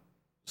down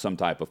some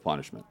type of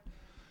punishment,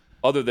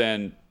 other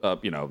than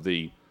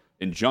the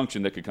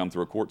injunction that could come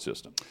through a court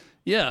system.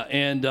 Yeah,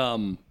 and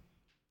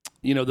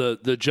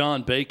the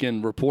John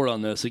Bacon report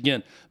on this,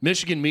 again,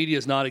 Michigan media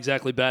is not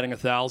exactly batting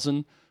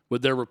 1,000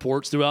 with their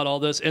reports throughout all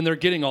this, and they're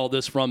getting all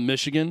this from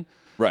Michigan.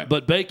 Right.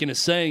 But Bacon is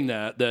saying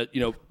that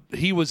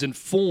he was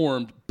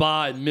informed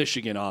by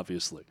Michigan,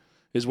 obviously,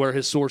 is where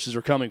his sources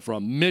are coming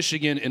from.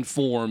 Michigan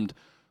informed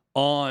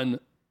on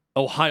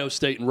Ohio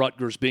State and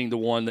Rutgers being the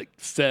one that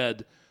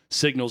fed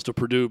signals to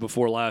Purdue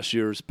before last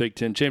year's Big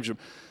Ten championship.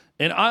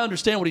 And I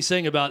understand what he's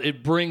saying about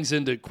it brings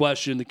into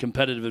question the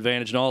competitive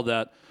advantage and all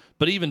that.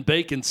 But even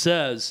Bacon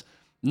says,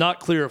 not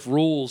clear if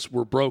rules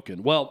were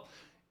broken. Well,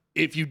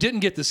 if you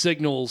didn't get the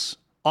signals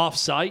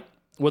off-site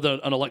with an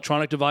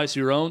electronic device of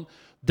your own,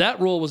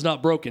 that rule was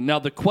not broken. Now,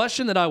 the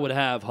question that I would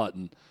have,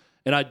 Hutton,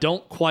 and I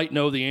don't quite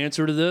know the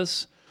answer to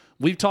this,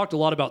 we've talked a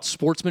lot about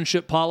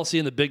sportsmanship policy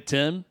in the Big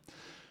Ten.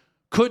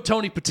 Could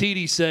Tony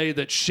Petitti say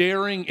that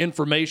sharing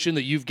information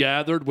that you've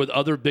gathered with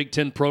other Big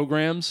Ten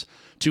programs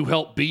to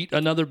help beat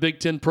another Big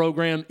Ten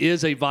program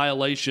is a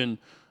violation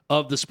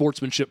of the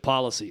sportsmanship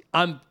policy?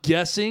 I'm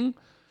guessing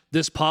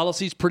this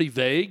policy is pretty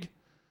vague,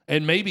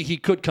 and maybe he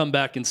could come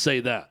back and say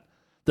that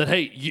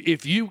hey,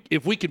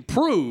 if we can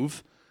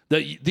prove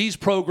that these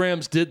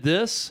programs did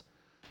this,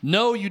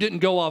 no, you didn't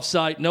go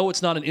off-site, no,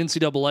 it's not an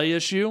NCAA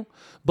issue,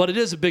 but it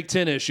is a Big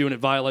Ten issue, and it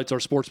violates our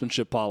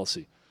sportsmanship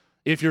policy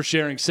if you're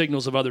sharing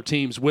signals of other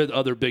teams with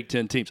other Big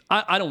Ten teams.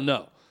 I don't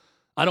know.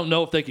 I don't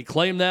know if they could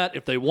claim that,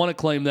 if they want to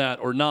claim that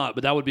or not,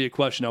 but that would be a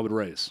question I would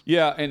raise.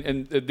 Yeah,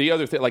 and the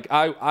other thing, like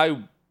I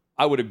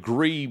would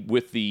agree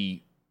with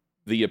the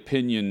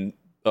opinion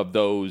of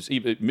those,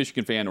 even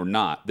Michigan fan or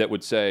not, that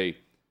would say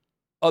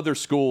other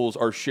schools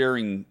are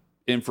sharing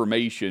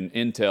information,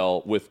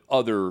 intel with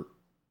other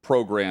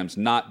programs,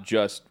 not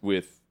just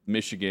with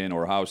Michigan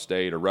or Ohio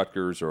State or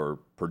Rutgers or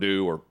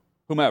Purdue or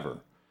whomever.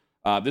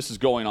 This is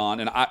going on,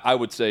 and I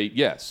would say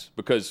yes,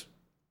 because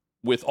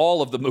with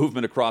all of the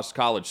movement across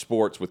college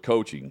sports with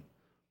coaching,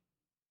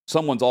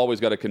 someone's always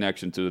got a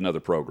connection to another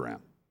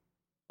program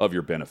of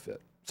your benefit.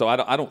 So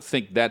I don't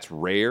think that's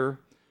rare.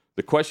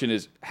 The question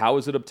is, how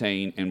is it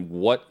obtained, and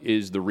what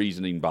is the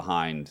reasoning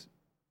behind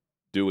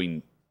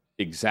doing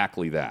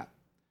exactly that?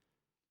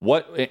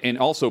 And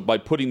also by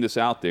putting this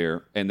out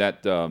there, and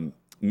that the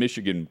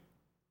NCAA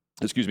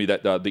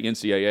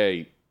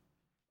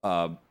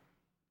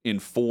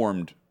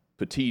informed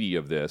Petitti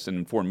of this and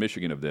informed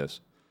Michigan of this.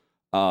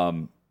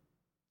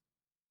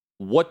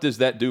 What does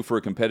that do for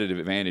a competitive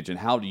advantage, and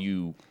how do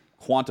you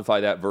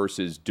quantify that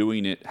versus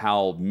doing it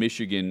how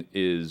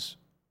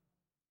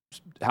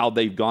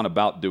they've gone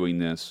about doing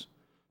this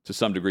to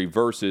some degree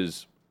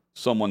versus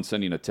someone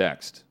sending a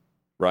text,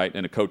 right,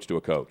 and a coach to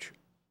a coach?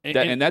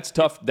 And that's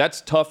tough.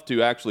 That's tough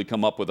to actually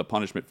come up with a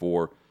punishment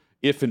for,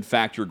 if in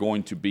fact you're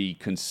going to be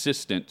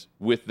consistent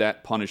with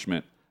that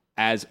punishment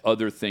as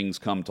other things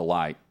come to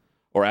light,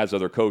 or as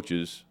other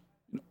coaches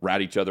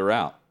rat each other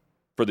out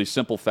for the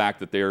simple fact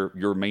that they're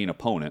your main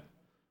opponent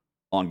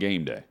on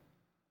game day.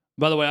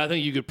 By the way, I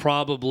think you could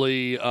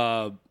probably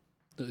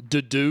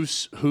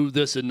deduce who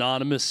this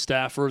anonymous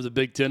staffer of the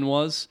Big Ten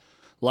was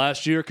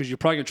last year, because you're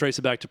probably going to trace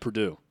it back to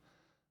Purdue,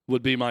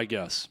 would be my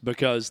guess,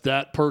 because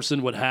that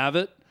person would have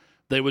it.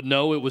 They would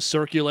know it was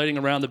circulating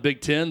around the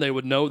Big Ten. They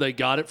would know they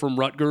got it from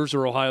Rutgers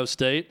or Ohio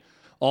State.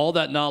 All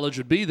that knowledge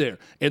would be there.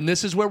 And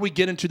this is where we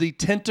get into the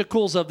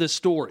tentacles of this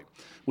story.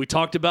 We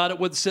talked about it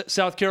with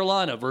South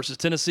Carolina versus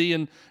Tennessee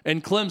and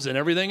Clemson,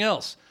 everything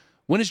else.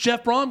 When is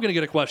Jeff Brom going to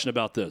get a question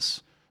about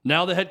this?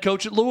 Now the head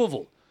coach at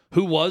Louisville,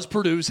 who was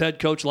Purdue's head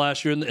coach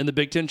last year in the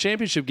Big Ten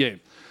championship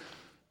game.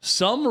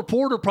 Some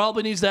reporter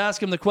probably needs to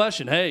ask him the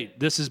question, hey,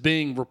 this is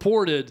being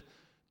reported.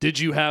 Did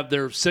you have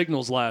their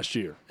signals last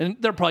year? And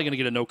they're probably going to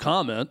get a no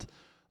comment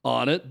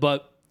on it.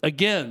 But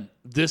again,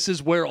 this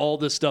is where all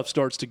this stuff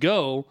starts to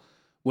go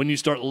when you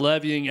start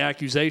levying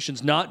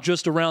accusations, not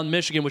just around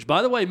Michigan, which,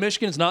 by the way,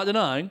 Michigan is not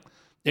denying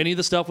any of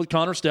the stuff with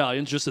Connor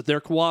Stalions, just that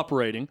they're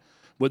cooperating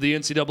with the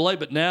NCAA.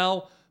 But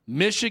now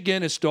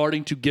Michigan is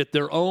starting to get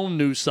their own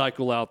news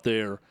cycle out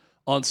there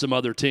on some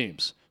other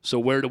teams. So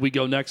where do we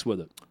go next with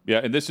it?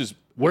 Yeah, and this is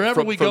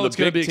wherever we go, it's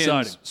going to be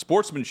exciting.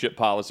 Sportsmanship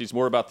policy is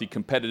more about the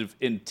competitive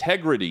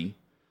integrity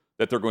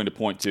that they're going to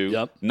point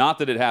to, not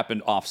that it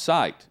happened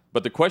off-site.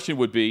 But the question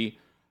would be,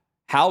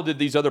 how did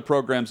these other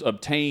programs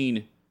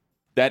obtain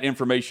that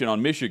information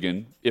on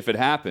Michigan if it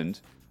happened?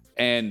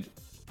 And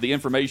the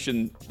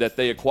information that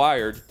they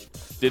acquired,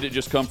 did it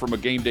just come from a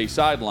game day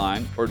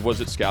sideline, or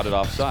was it scouted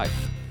off-site?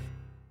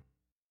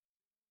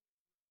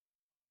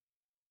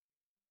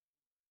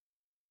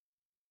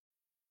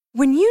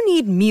 When you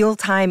need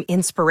mealtime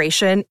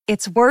inspiration,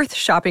 it's worth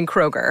shopping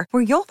Kroger,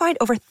 where you'll find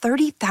over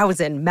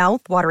 30,000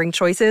 mouth-watering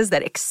choices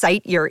that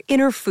excite your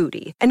inner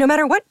foodie. And no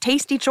matter what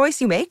tasty choice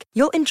you make,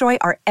 you'll enjoy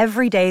our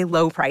everyday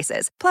low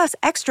prices, plus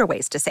extra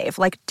ways to save,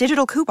 like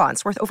digital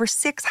coupons worth over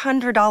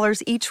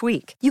 $600 each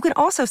week. You can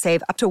also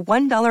save up to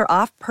 $1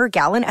 off per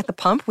gallon at the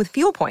pump with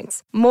fuel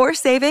points. More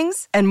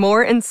savings and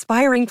more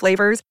inspiring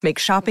flavors make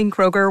shopping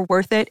Kroger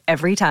worth it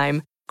every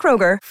time.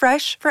 Kroger,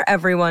 fresh for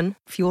everyone.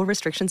 Fuel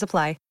restrictions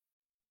apply.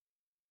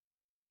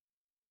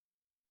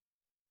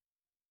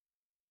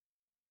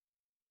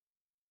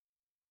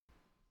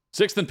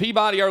 6th and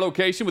Peabody, our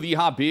location with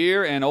Yeehaw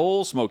Beer and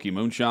Old Smoky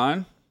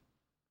Moonshine.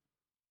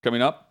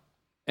 Coming up,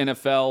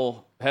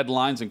 NFL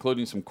headlines,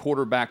 including some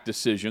quarterback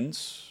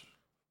decisions.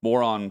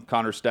 More on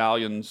Connor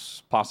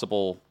Stalions'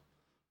 possible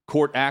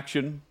court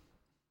action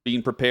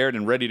being prepared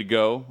and ready to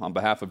go on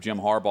behalf of Jim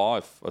Harbaugh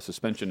if a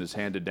suspension is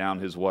handed down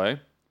his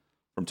way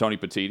from Tony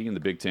Petitti in the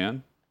Big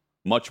Ten.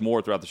 Much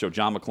more throughout the show.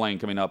 John McClain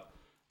coming up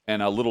in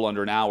a little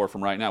under an hour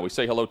from right now. We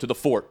say hello to the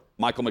Fort,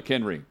 Michael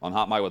McKenry on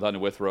Hot Mic with Hutton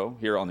and Withrow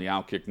here on the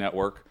Outkick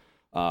Network.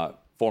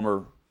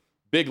 Former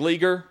big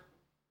leaguer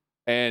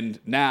and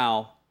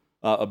now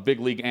a big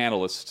league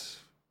analyst.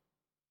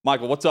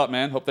 Michael, what's up,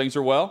 man? Hope things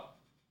are well.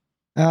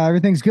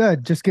 Everything's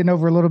good. Just getting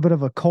over a little bit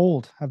of a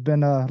cold. I've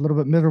been a little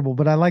bit miserable,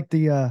 but I like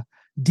the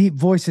deep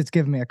voice it's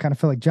giving me. I kind of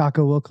feel like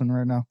Jocko Wilkin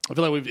right now. I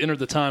feel like we've entered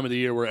the time of the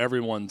year where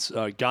everyone's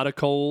got a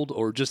cold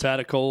or just had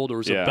a cold or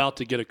is about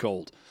to get a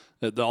cold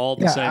all at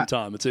the same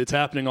time. It's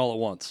happening all at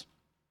once.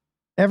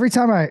 Every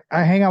time I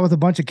hang out with a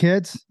bunch of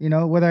kids,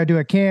 whether I do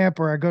a camp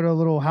or I go to a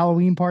little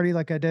Halloween party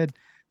like I did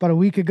about a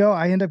week ago,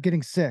 I end up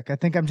getting sick. I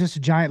think I'm just a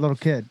giant little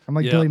kid. I'm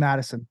like Billy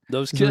Madison.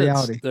 Those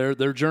kids,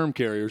 they're germ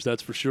carriers,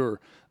 that's for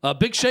sure.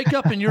 Big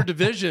shakeup in your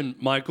division,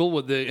 Michael,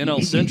 with the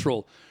NL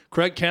Central.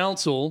 Craig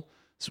Counsell,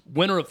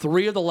 winner of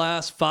 3 of the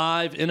last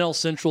 5 NL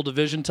Central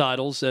division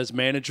titles as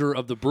manager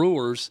of the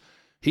Brewers.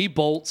 He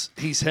bolts.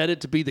 He's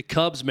headed to be the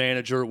Cubs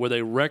manager with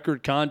a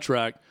record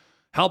contract.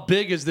 How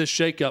big is this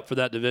shakeup for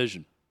that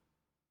division?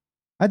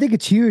 I think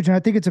it's huge, and I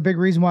think it's a big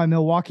reason why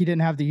Milwaukee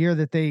didn't have the year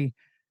that they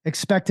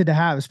expected to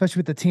have, especially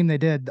with the team they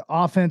did. The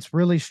offense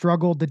really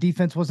struggled. The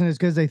defense wasn't as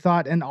good as they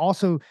thought. And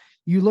also,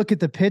 you look at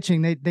the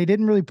pitching, they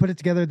didn't really put it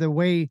together the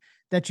way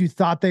that you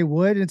thought they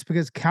would. And it's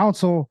because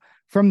Counsell,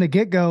 from the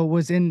get-go,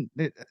 was in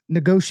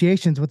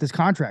negotiations with his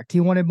contract.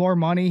 He wanted more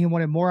money. He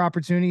wanted more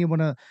opportunity. He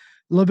wanted a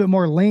little bit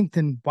more length.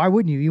 And why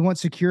wouldn't you? You want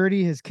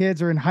security. His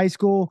kids are in high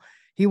school.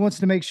 He wants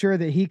to make sure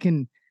that he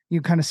can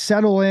kind of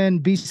settle in,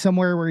 be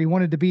somewhere where he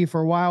wanted to be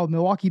for a while.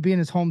 Milwaukee being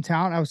his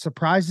hometown, I was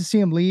surprised to see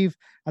him leave.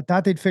 I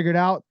thought they'd figured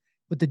out.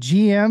 With the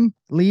GM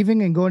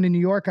leaving and going to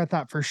New York, I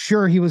thought for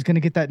sure he was going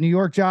to get that New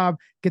York job,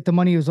 get the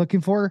money he was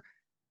looking for.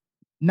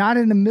 Not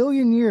in a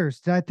million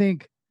years did I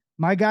think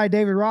my guy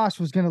David Ross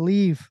was going to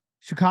leave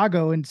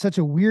Chicago in such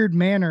a weird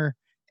manner,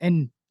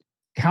 and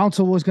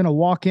Counsell was going to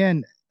walk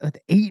in at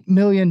 $8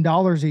 million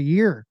a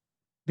year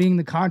being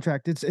the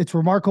contract. It's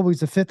remarkable.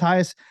 He's the 5th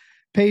highest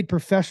paid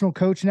professional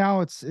coach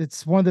now.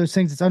 It's one of those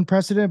things that's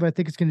unprecedented, but I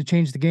think it's going to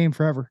change the game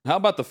forever. How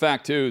about the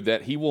fact, too,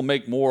 that he will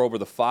make more over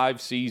the 5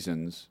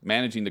 seasons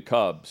managing the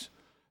Cubs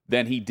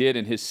than he did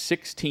in his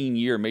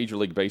 16-year Major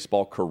League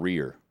Baseball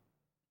career?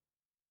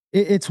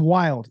 It's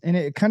wild, and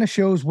it kind of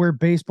shows where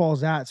baseball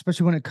is at,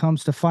 especially when it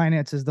comes to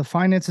finances. The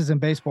finances in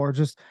baseball are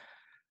just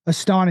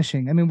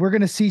astonishing. I mean, we're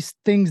going to see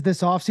things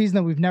this offseason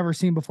that we've never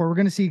seen before. We're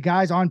going to see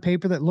guys on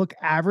paper that look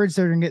average.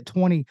 They're going to get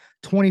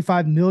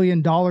 $20-25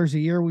 million a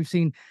year. We've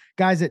seen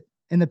guys that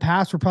in the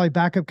past were probably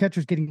backup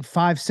catchers getting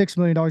 $5-6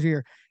 million a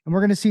year. And we're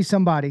going to see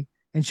somebody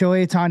in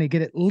Shohei Ohtani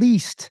get at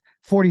least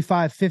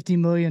 $45-50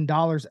 million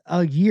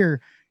a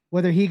year,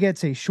 whether he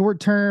gets a short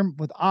term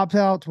with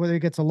opt-outs, whether he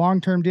gets a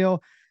long-term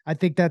deal. I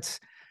think that's,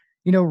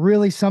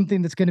 really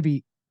something that's going to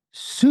be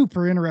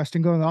super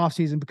interesting going to the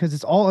offseason because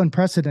it's all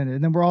unprecedented.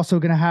 And then we're also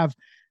going to have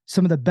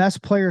some of the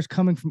best players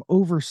coming from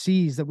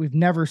overseas that we've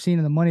never seen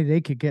in the money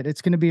they could get.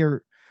 It's going to be a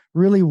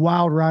really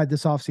wild ride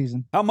this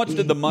offseason. How much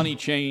did the money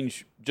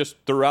change just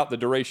throughout the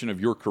duration of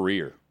your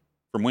career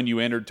from when you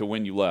entered to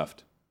when you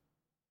left?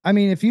 I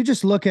mean, if you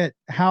just look at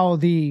how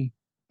the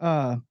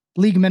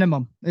league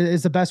minimum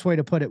is the best way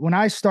to put it. When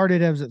I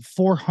started, it was at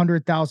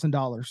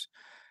 $400,000.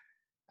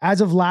 As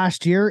of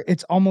last year,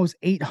 it's almost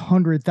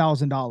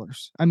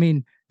 $800,000. I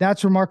mean,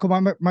 that's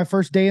remarkable. My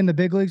first day in the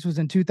big leagues was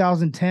in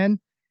 2010.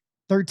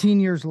 13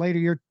 years later,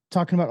 you're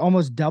talking about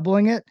almost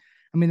doubling it.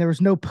 I mean, there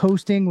was no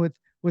posting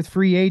with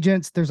free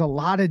agents. There's a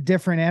lot of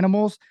different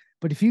animals,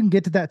 but if you can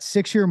get to that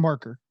 6-year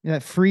marker,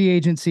 that free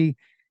agency,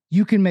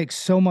 you can make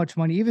so much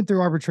money. Even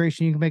through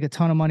arbitration, you can make a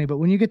ton of money. But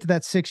when you get to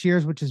that 6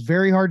 years, which is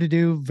very hard to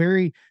do,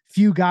 very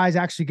few guys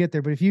actually get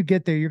there. But if you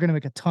get there, you're going to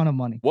make a ton of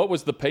money. What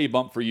was the pay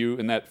bump for you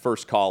in that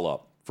first call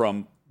up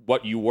from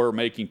what you were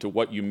making to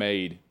what you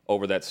made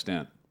over that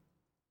stint?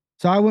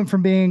 So I went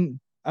from being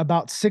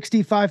about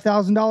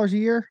 $65,000 a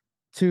year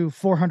to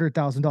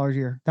 $400,000 a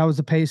year. That was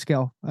the pay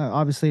scale,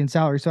 obviously in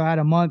salary. So I had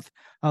a month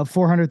of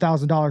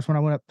 $400,000 when I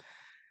went up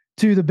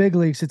to the big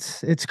leagues.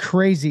 It's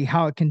crazy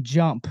how it can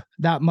jump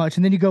that much.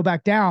 And then you go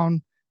back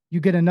down,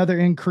 you get another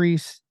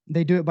increase.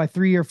 They do it by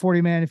 3-year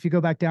 40-man. If you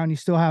go back down, you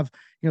still have,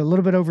 a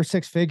little bit over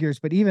 6 figures,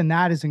 but even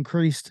that has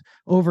increased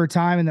over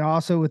time. And then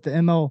also with the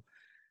MLB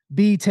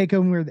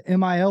takeover, the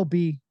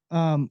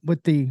MILB,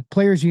 with the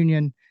players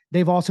union,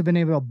 they've also been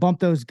able to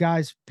bump those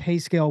guys' pay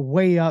scale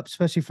way up,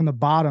 especially from the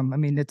bottom. I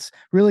mean, it's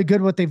really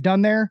good what they've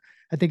done there.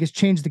 I think it's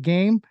changed the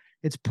game.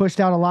 It's pushed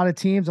out a lot of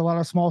teams. A lot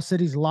of small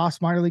cities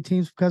lost minor league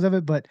teams because of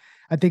it, but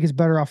I think it's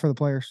better off for the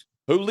players.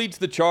 Who leads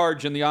the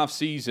charge in the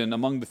offseason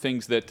among the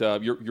things that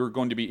you're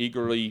going to be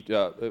eagerly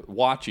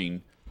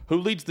watching? Who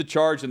leads the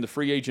charge in the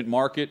free agent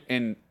market,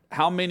 and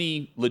how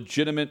many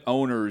legitimate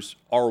owners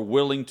are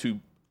willing to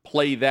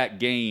play that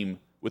game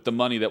with the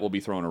money that will be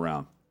thrown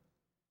around?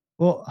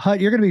 Well, Hut,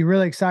 you're going to be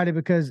really excited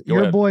because Go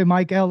your ahead. boy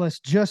Mike Ellis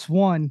just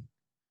won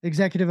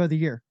Executive of the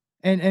Year,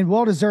 and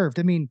well deserved.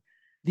 I mean,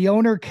 the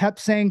owner kept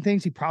saying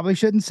things he probably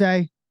shouldn't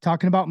say,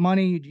 talking about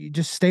money. You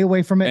just stay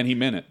away from it. And he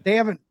meant it. They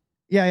haven't.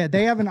 Yeah.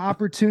 They have an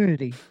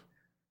opportunity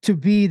to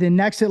be the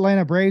next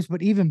Atlanta Braves,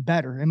 but even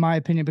better, in my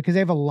opinion, because they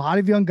have a lot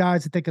of young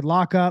guys that they could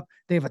lock up.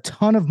 They have a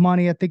ton of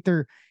money. I think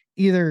they're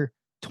either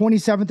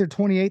 27th or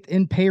 28th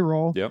in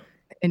payroll. Yep.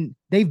 And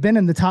they've been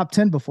in the top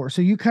 10 before.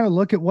 So you kind of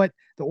look at what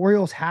the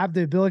Orioles have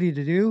the ability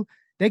to do.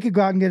 They could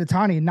go out and get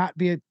Ohtani and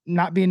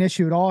not be an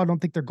issue at all. I don't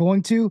think they're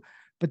going to.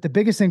 But the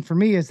biggest thing for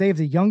me is they have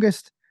the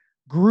youngest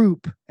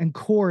group and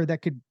core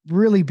that could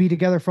really be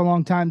together for a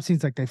long time. It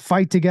seems like they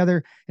fight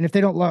together. And if they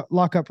don't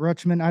lock up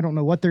Rutschman, I don't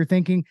know what they're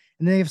thinking.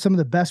 And they have some of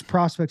the best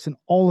prospects in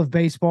all of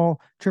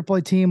baseball.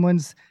 AAA team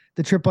wins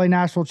the AAA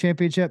National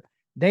Championship.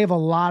 They have a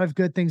lot of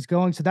good things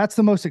going. So that's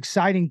the most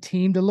exciting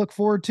team to look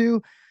forward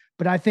to.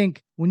 But I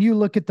think when you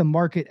look at the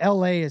market,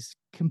 LA is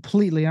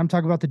completely, I'm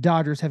talking about the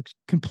Dodgers, have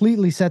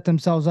completely set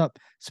themselves up,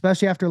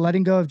 especially after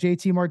letting go of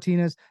JT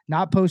Martinez,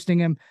 not posting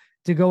him,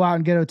 to go out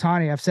and get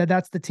Ohtani. I've said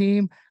that's the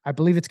team. I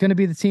believe it's going to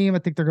be the team. I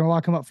think they're going to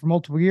lock him up for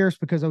multiple years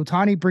because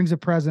Ohtani brings a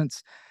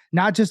presence,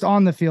 not just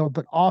on the field,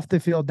 but off the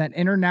field, that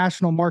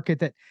international market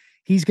that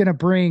he's going to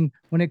bring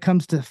when it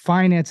comes to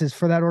finances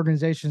for that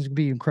organization is going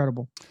to be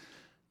incredible.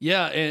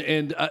 Yeah,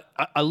 and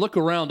I look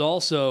around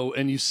also,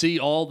 and you see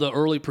all the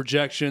early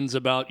projections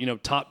about,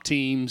 top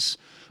teams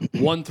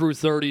 1 through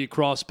 30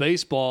 across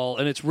baseball,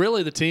 and it's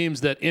really the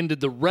teams that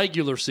ended the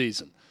regular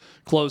season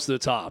close to the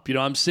top.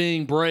 I'm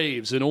seeing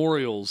Braves and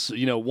Orioles,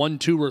 1,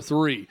 2, or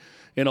 3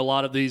 in a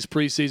lot of these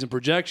preseason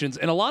projections,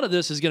 and a lot of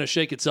this is going to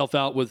shake itself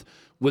out with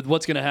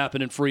what's going to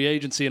happen in free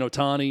agency and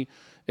Ohtani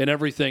and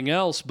everything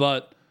else.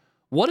 But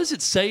what does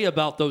it say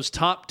about those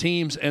top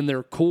teams and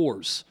their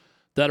cores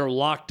that are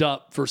locked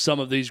up for some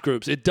of these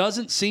groups? It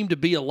doesn't seem to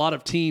be a lot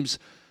of teams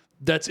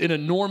that's in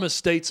enormous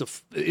states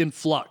in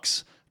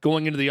flux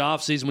going into the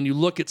offseason when you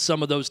look at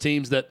some of those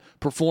teams that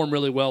perform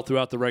really well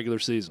throughout the regular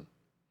season.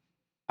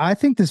 I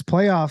think this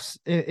playoffs,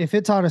 if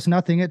it taught us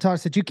nothing, it taught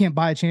us that you can't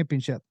buy a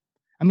championship.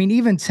 I mean,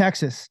 even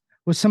Texas,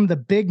 with some of the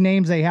big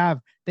names they have,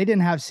 they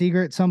didn't have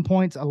Seager at some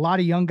points. A lot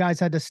of young guys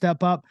had to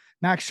step up.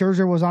 Max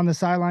Scherzer was on the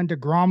sideline.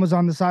 DeGrom was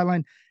on the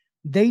sideline.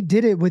 They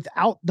did it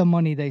without the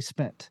money they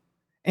spent.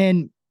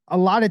 And a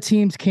lot of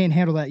teams can't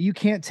handle that. You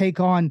can't take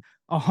on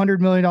 $100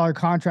 million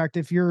contract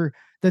if you're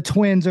the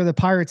Twins or the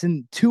Pirates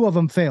and 2 of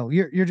them fail.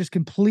 You're just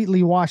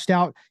completely washed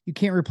out. You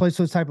can't replace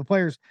those type of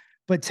players.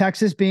 But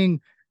Texas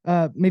being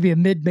maybe a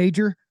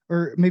mid-major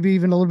or maybe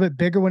even a little bit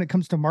bigger when it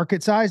comes to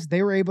market size,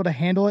 they were able to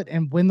handle it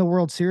and win the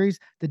World Series.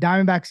 The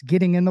Diamondbacks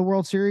getting in the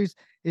World Series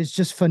is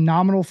just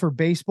phenomenal for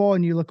baseball.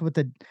 And you look at what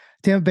the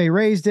Tampa Bay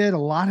Rays did. A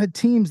lot of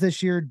teams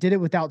this year did it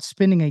without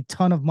spending a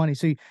ton of money.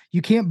 So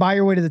you can't buy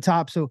your way to the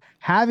top. So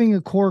having a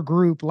core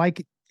group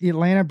like the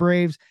Atlanta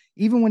Braves,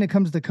 even when it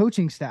comes to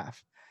coaching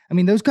staff, I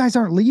mean, those guys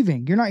aren't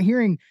leaving. You're not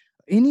hearing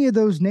any of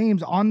those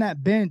names on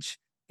that bench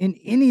in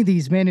any of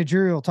these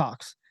managerial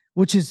talks,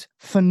 which is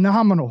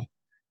phenomenal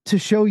to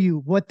show you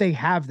what they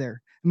have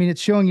there. I mean,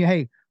 it's showing you,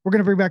 hey, we're going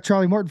to bring back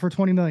Charlie Morton for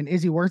 $20 million.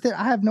 Is he worth it?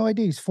 I have no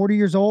idea. He's 40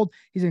 years old.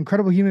 He's an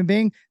incredible human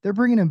being. They're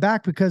bringing him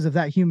back because of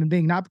that human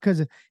being, not because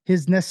of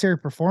his necessary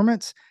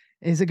performance.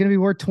 Is it going to be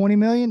worth $20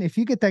 million? If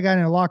you get that guy in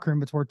a locker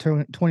room, it's worth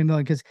 $20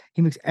 million because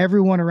he makes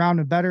everyone around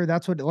him better.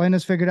 That's what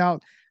Atlanta's figured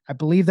out. I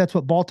believe that's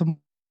what Baltimore's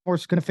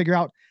going to figure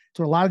out.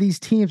 So a lot of these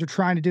teams are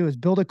trying to do is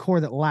build a core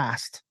that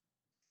lasts.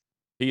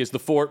 He is the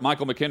Fort,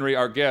 Michael McKenry,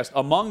 our guest.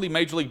 Among the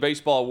Major League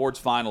Baseball awards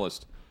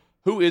finalists,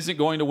 who isn't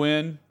going to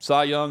win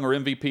Cy Young or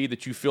MVP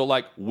that you feel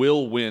like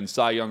will win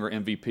Cy Young or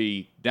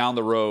MVP down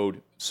the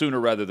road sooner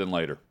rather than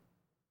later?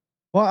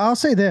 Well, I'll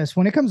say this.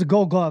 When it comes to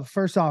Gold Glove,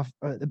 first off,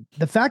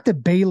 the fact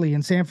that Bailey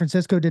in San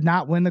Francisco did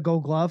not win the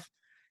Gold Glove,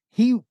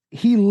 he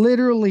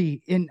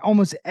literally in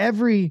almost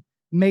every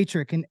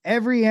metric and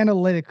every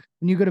analytic,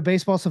 when you go to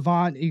Baseball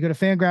Savant, you go to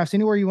Fangraphs,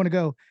 anywhere you want to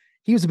go,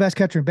 he was the best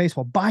catcher in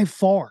baseball by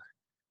far.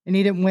 And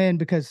he didn't win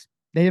because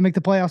they didn't make the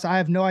playoffs. I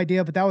have no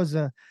idea, but that was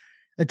a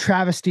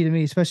travesty to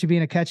me, especially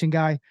being a catching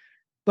guy.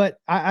 But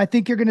I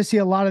think you're going to see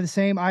a lot of the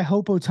same. I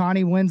hope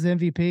Ohtani wins the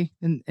MVP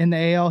in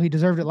the AL. He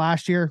deserved it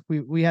last year.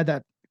 We had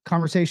that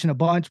conversation a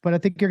bunch, but I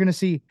think you're going to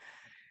see,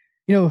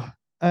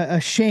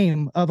 a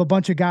shame of a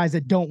bunch of guys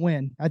that don't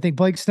win. I think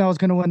Blake Snell is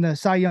going to win the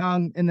Cy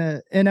Young in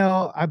the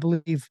NL. I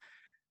believe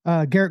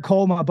Garrett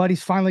Cole, my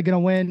buddy's finally going to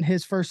win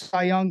his first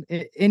Cy Young.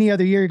 Any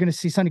other year, you're going to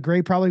see Sonny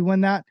Gray probably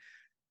win that.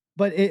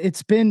 But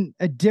it's been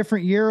a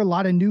different year. A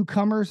lot of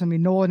newcomers. I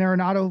mean, Nolan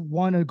Arenado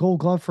won a Gold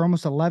Glove for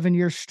almost 11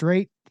 years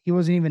straight. He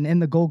wasn't even in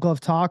the Gold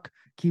Glove talk.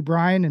 Key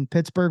Bryan in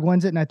Pittsburgh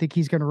wins it, and I think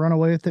he's going to run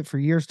away with it for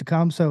years to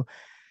come. So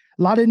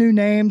a lot of new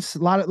names, a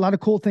lot of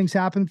cool things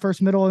happened.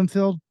 First middle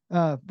infield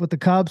with the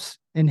Cubs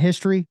in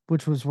history,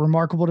 which was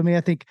remarkable to me.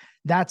 I think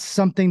that's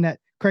something that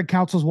Craig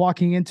Counsell's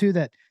walking into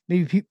that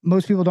maybe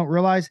most people don't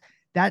realize.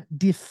 that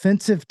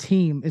defensive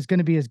team is going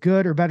to be as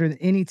good or better than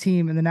any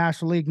team in the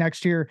National League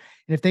next year.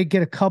 And if they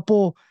get a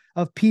couple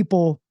of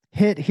people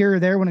hit here or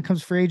there when it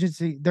comes to free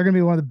agency, they're going to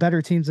be one of the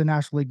better teams in the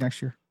National League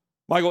next year.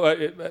 Michael,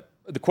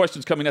 the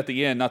question's coming at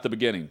the end, not the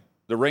beginning.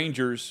 The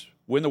Rangers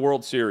win the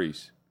World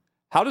Series.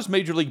 How does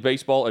Major League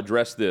Baseball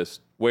address this,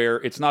 where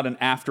it's not an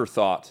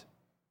afterthought?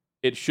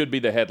 It should be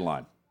the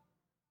headline.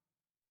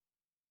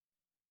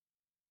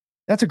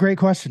 That's a great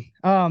question.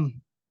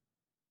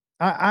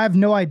 I have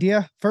no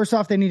idea. First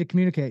off, they need to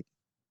communicate.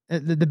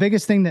 The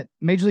biggest thing that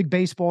Major League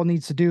Baseball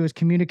needs to do is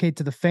communicate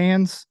to the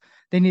fans.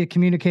 They need to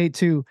communicate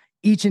to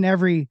each and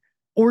every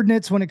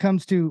ordinance when it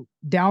comes to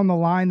down the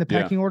line, the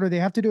pecking order. They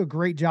have to do a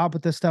great job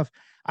with this stuff.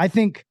 I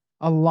think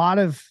a lot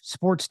of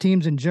sports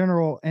teams in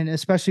general, and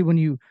especially when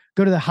you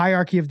go to the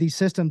hierarchy of these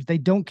systems, they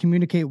don't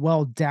communicate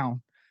well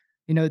down.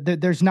 You know,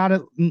 there's not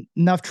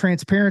enough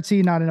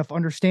transparency, not enough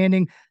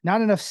understanding,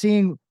 not enough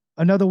seeing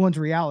another one's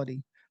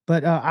reality.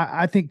 But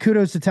I think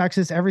kudos to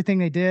Texas, everything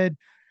they did.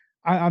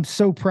 I'm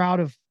so proud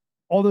of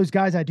all those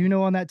guys I do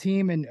know on that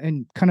team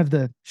and kind of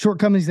the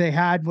shortcomings they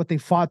had, what they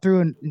fought through,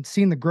 and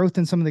seeing the growth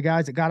in some of the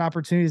guys that got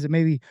opportunities that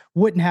maybe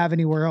wouldn't have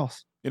anywhere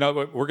else. You know,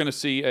 we're going to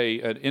see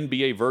an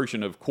NBA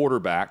version of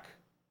quarterback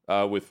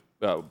with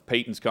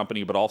Peyton's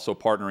company, but also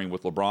partnering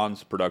with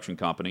LeBron's production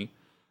company.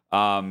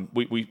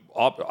 We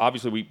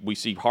obviously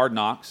see Hard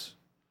Knocks.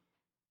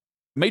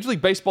 Major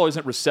League Baseball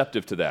isn't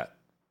receptive to that,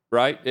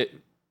 right?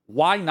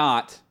 Why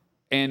not?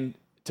 And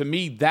to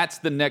me, that's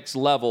the next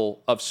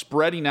level of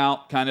spreading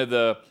out kind of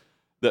the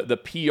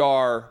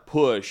PR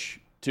push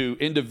to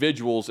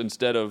individuals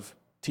instead of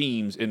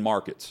teams in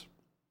markets.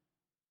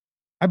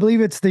 I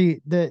believe it's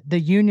the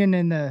union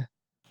and the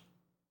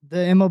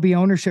MLB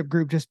ownership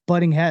group just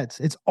butting heads.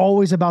 It's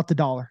always about the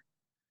dollar.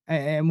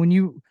 And when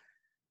you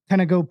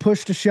kind of go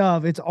push to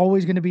shove, it's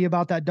always going to be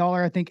about that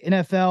dollar. I think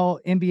NFL,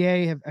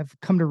 NBA have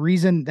come to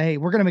reason, hey,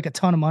 we're going to make a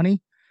ton of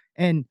money.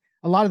 And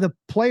a lot of the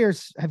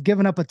players have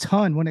given up a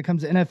ton when it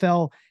comes to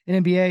NFL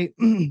and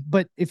NBA.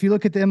 But if you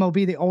look at the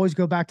MLB, they always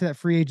go back to that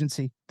free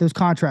agency, those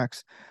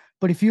contracts.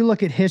 But if you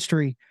look at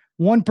history,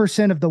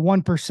 1% of the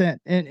 1%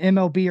 in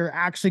MLB are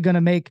actually going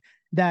to make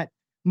that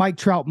Mike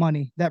Trout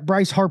money, that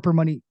Bryce Harper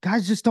money.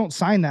 Guys just don't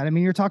sign that. I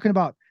mean, you're talking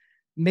about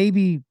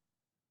maybe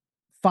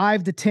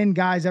 5 to 10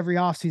 guys every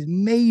offseason,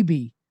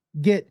 maybe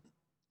get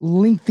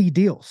lengthy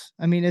deals.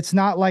 I mean, it's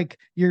not like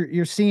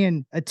you're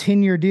seeing a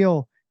 10-year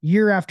deal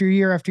year after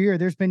year after year.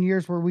 There's been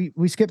years where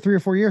we skip 3 or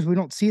 4 years. We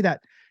don't see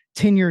that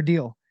 10-year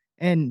deal.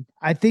 And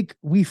I think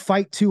we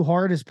fight too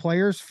hard as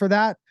players for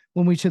that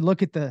when we should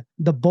look at the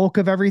bulk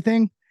of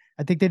everything.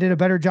 I think they did a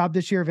better job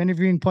this year of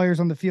interviewing players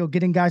on the field,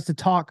 getting guys to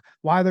talk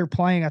while they're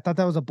playing. I thought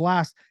that was a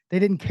blast. They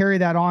didn't carry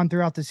that on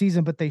throughout the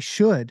season, but they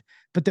should.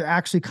 But they're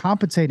actually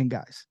compensating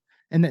guys,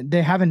 and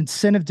they have an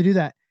incentive to do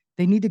that.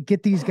 They need to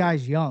get these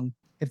guys young.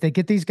 If they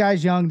get these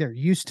guys young, they're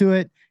used to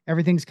it.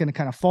 Everything's going to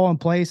kind of fall in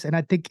place. And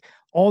I think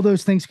all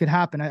those things could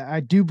happen.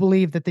 I do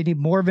believe that they need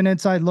more of an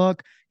inside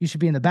look. You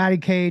should be in the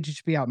batting cage. You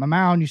should be out in the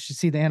mound. You should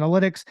see the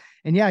analytics.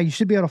 And yeah, you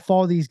should be able to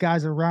follow these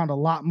guys around a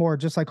lot more,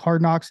 just like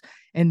Hard Knocks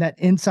and that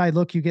inside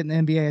look you get in the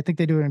NBA. I think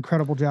they do an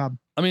incredible job.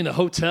 I mean, the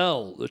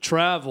hotel, the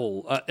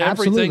travel,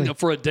 everything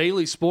for a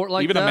daily sport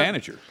like even that. Even a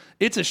manager.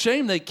 It's a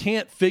shame they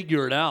can't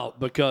figure it out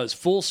because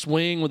Full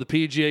Swing with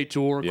the PGA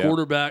Tour,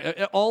 quarterback,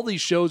 all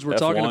these shows we're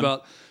talking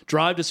about,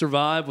 Drive to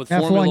Survive with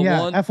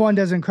Formula One. F1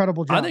 does an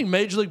incredible job. I think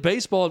Major League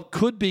Baseball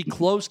could be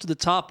close to the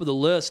top of the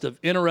list of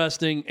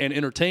interesting and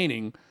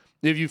entertaining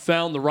if you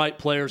found the right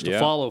players to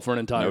follow for an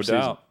entire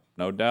season.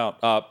 No doubt.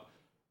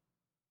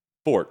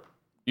 Fort,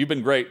 you've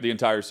been great the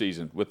entire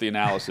season with the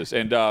analysis,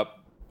 and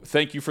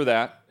thank you for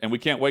that. And we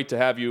can't wait to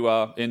have you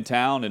in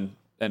town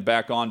and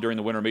back on during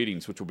the winter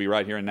meetings, which will be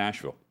right here in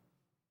Nashville.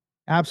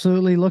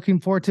 Absolutely. Looking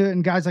forward to it.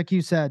 And guys, like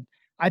you said,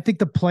 I think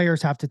the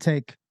players have to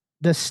take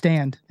the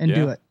stand and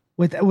do it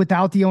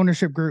without the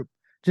ownership group.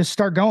 Just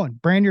start going,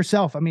 brand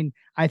yourself. I mean,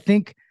 I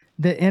think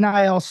the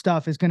NIL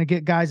stuff is going to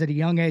get guys at a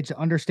young age to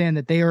understand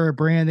that they are a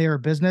brand, they are a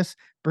business,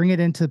 bring it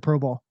into the Pro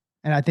Bowl.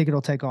 And I think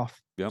it'll take off.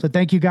 Yep. So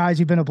thank you guys.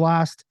 You've been a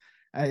blast.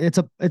 It's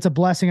a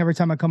blessing every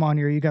time I come on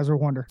here. You guys are a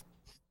wonder.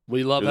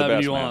 We love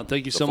having you on.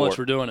 Thank you so much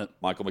for doing it.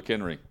 Michael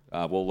McKenry.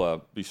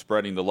 We'll be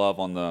spreading the love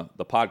on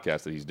the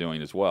podcast that he's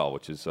doing as well,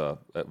 which is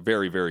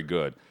very, very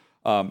good.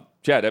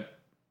 Chad,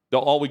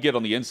 all we get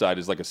on the inside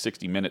is like a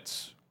 60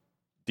 minutes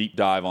deep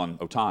dive on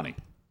Ohtani.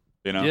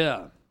 You know?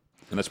 Yeah.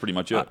 And that's pretty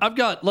much it.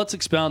 Let's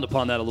expound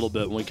upon that a little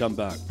bit when we come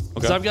back.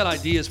 Because I've got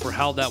ideas for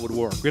how that would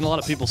work. We're getting a lot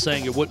of people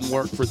saying it wouldn't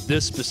work for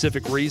this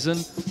specific reason.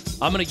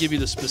 I'm going to give you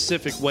the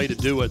specific way to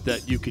do it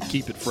that you could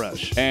keep it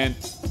fresh. And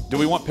do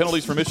we want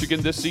penalties for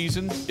Michigan this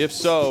season? If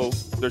so,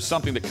 there's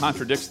something that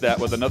contradicts that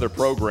with another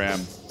program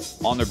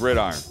on the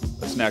gridiron.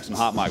 That's next on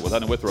Hot Mic with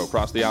Hutton and Withrow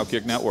across the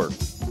Outkick Network.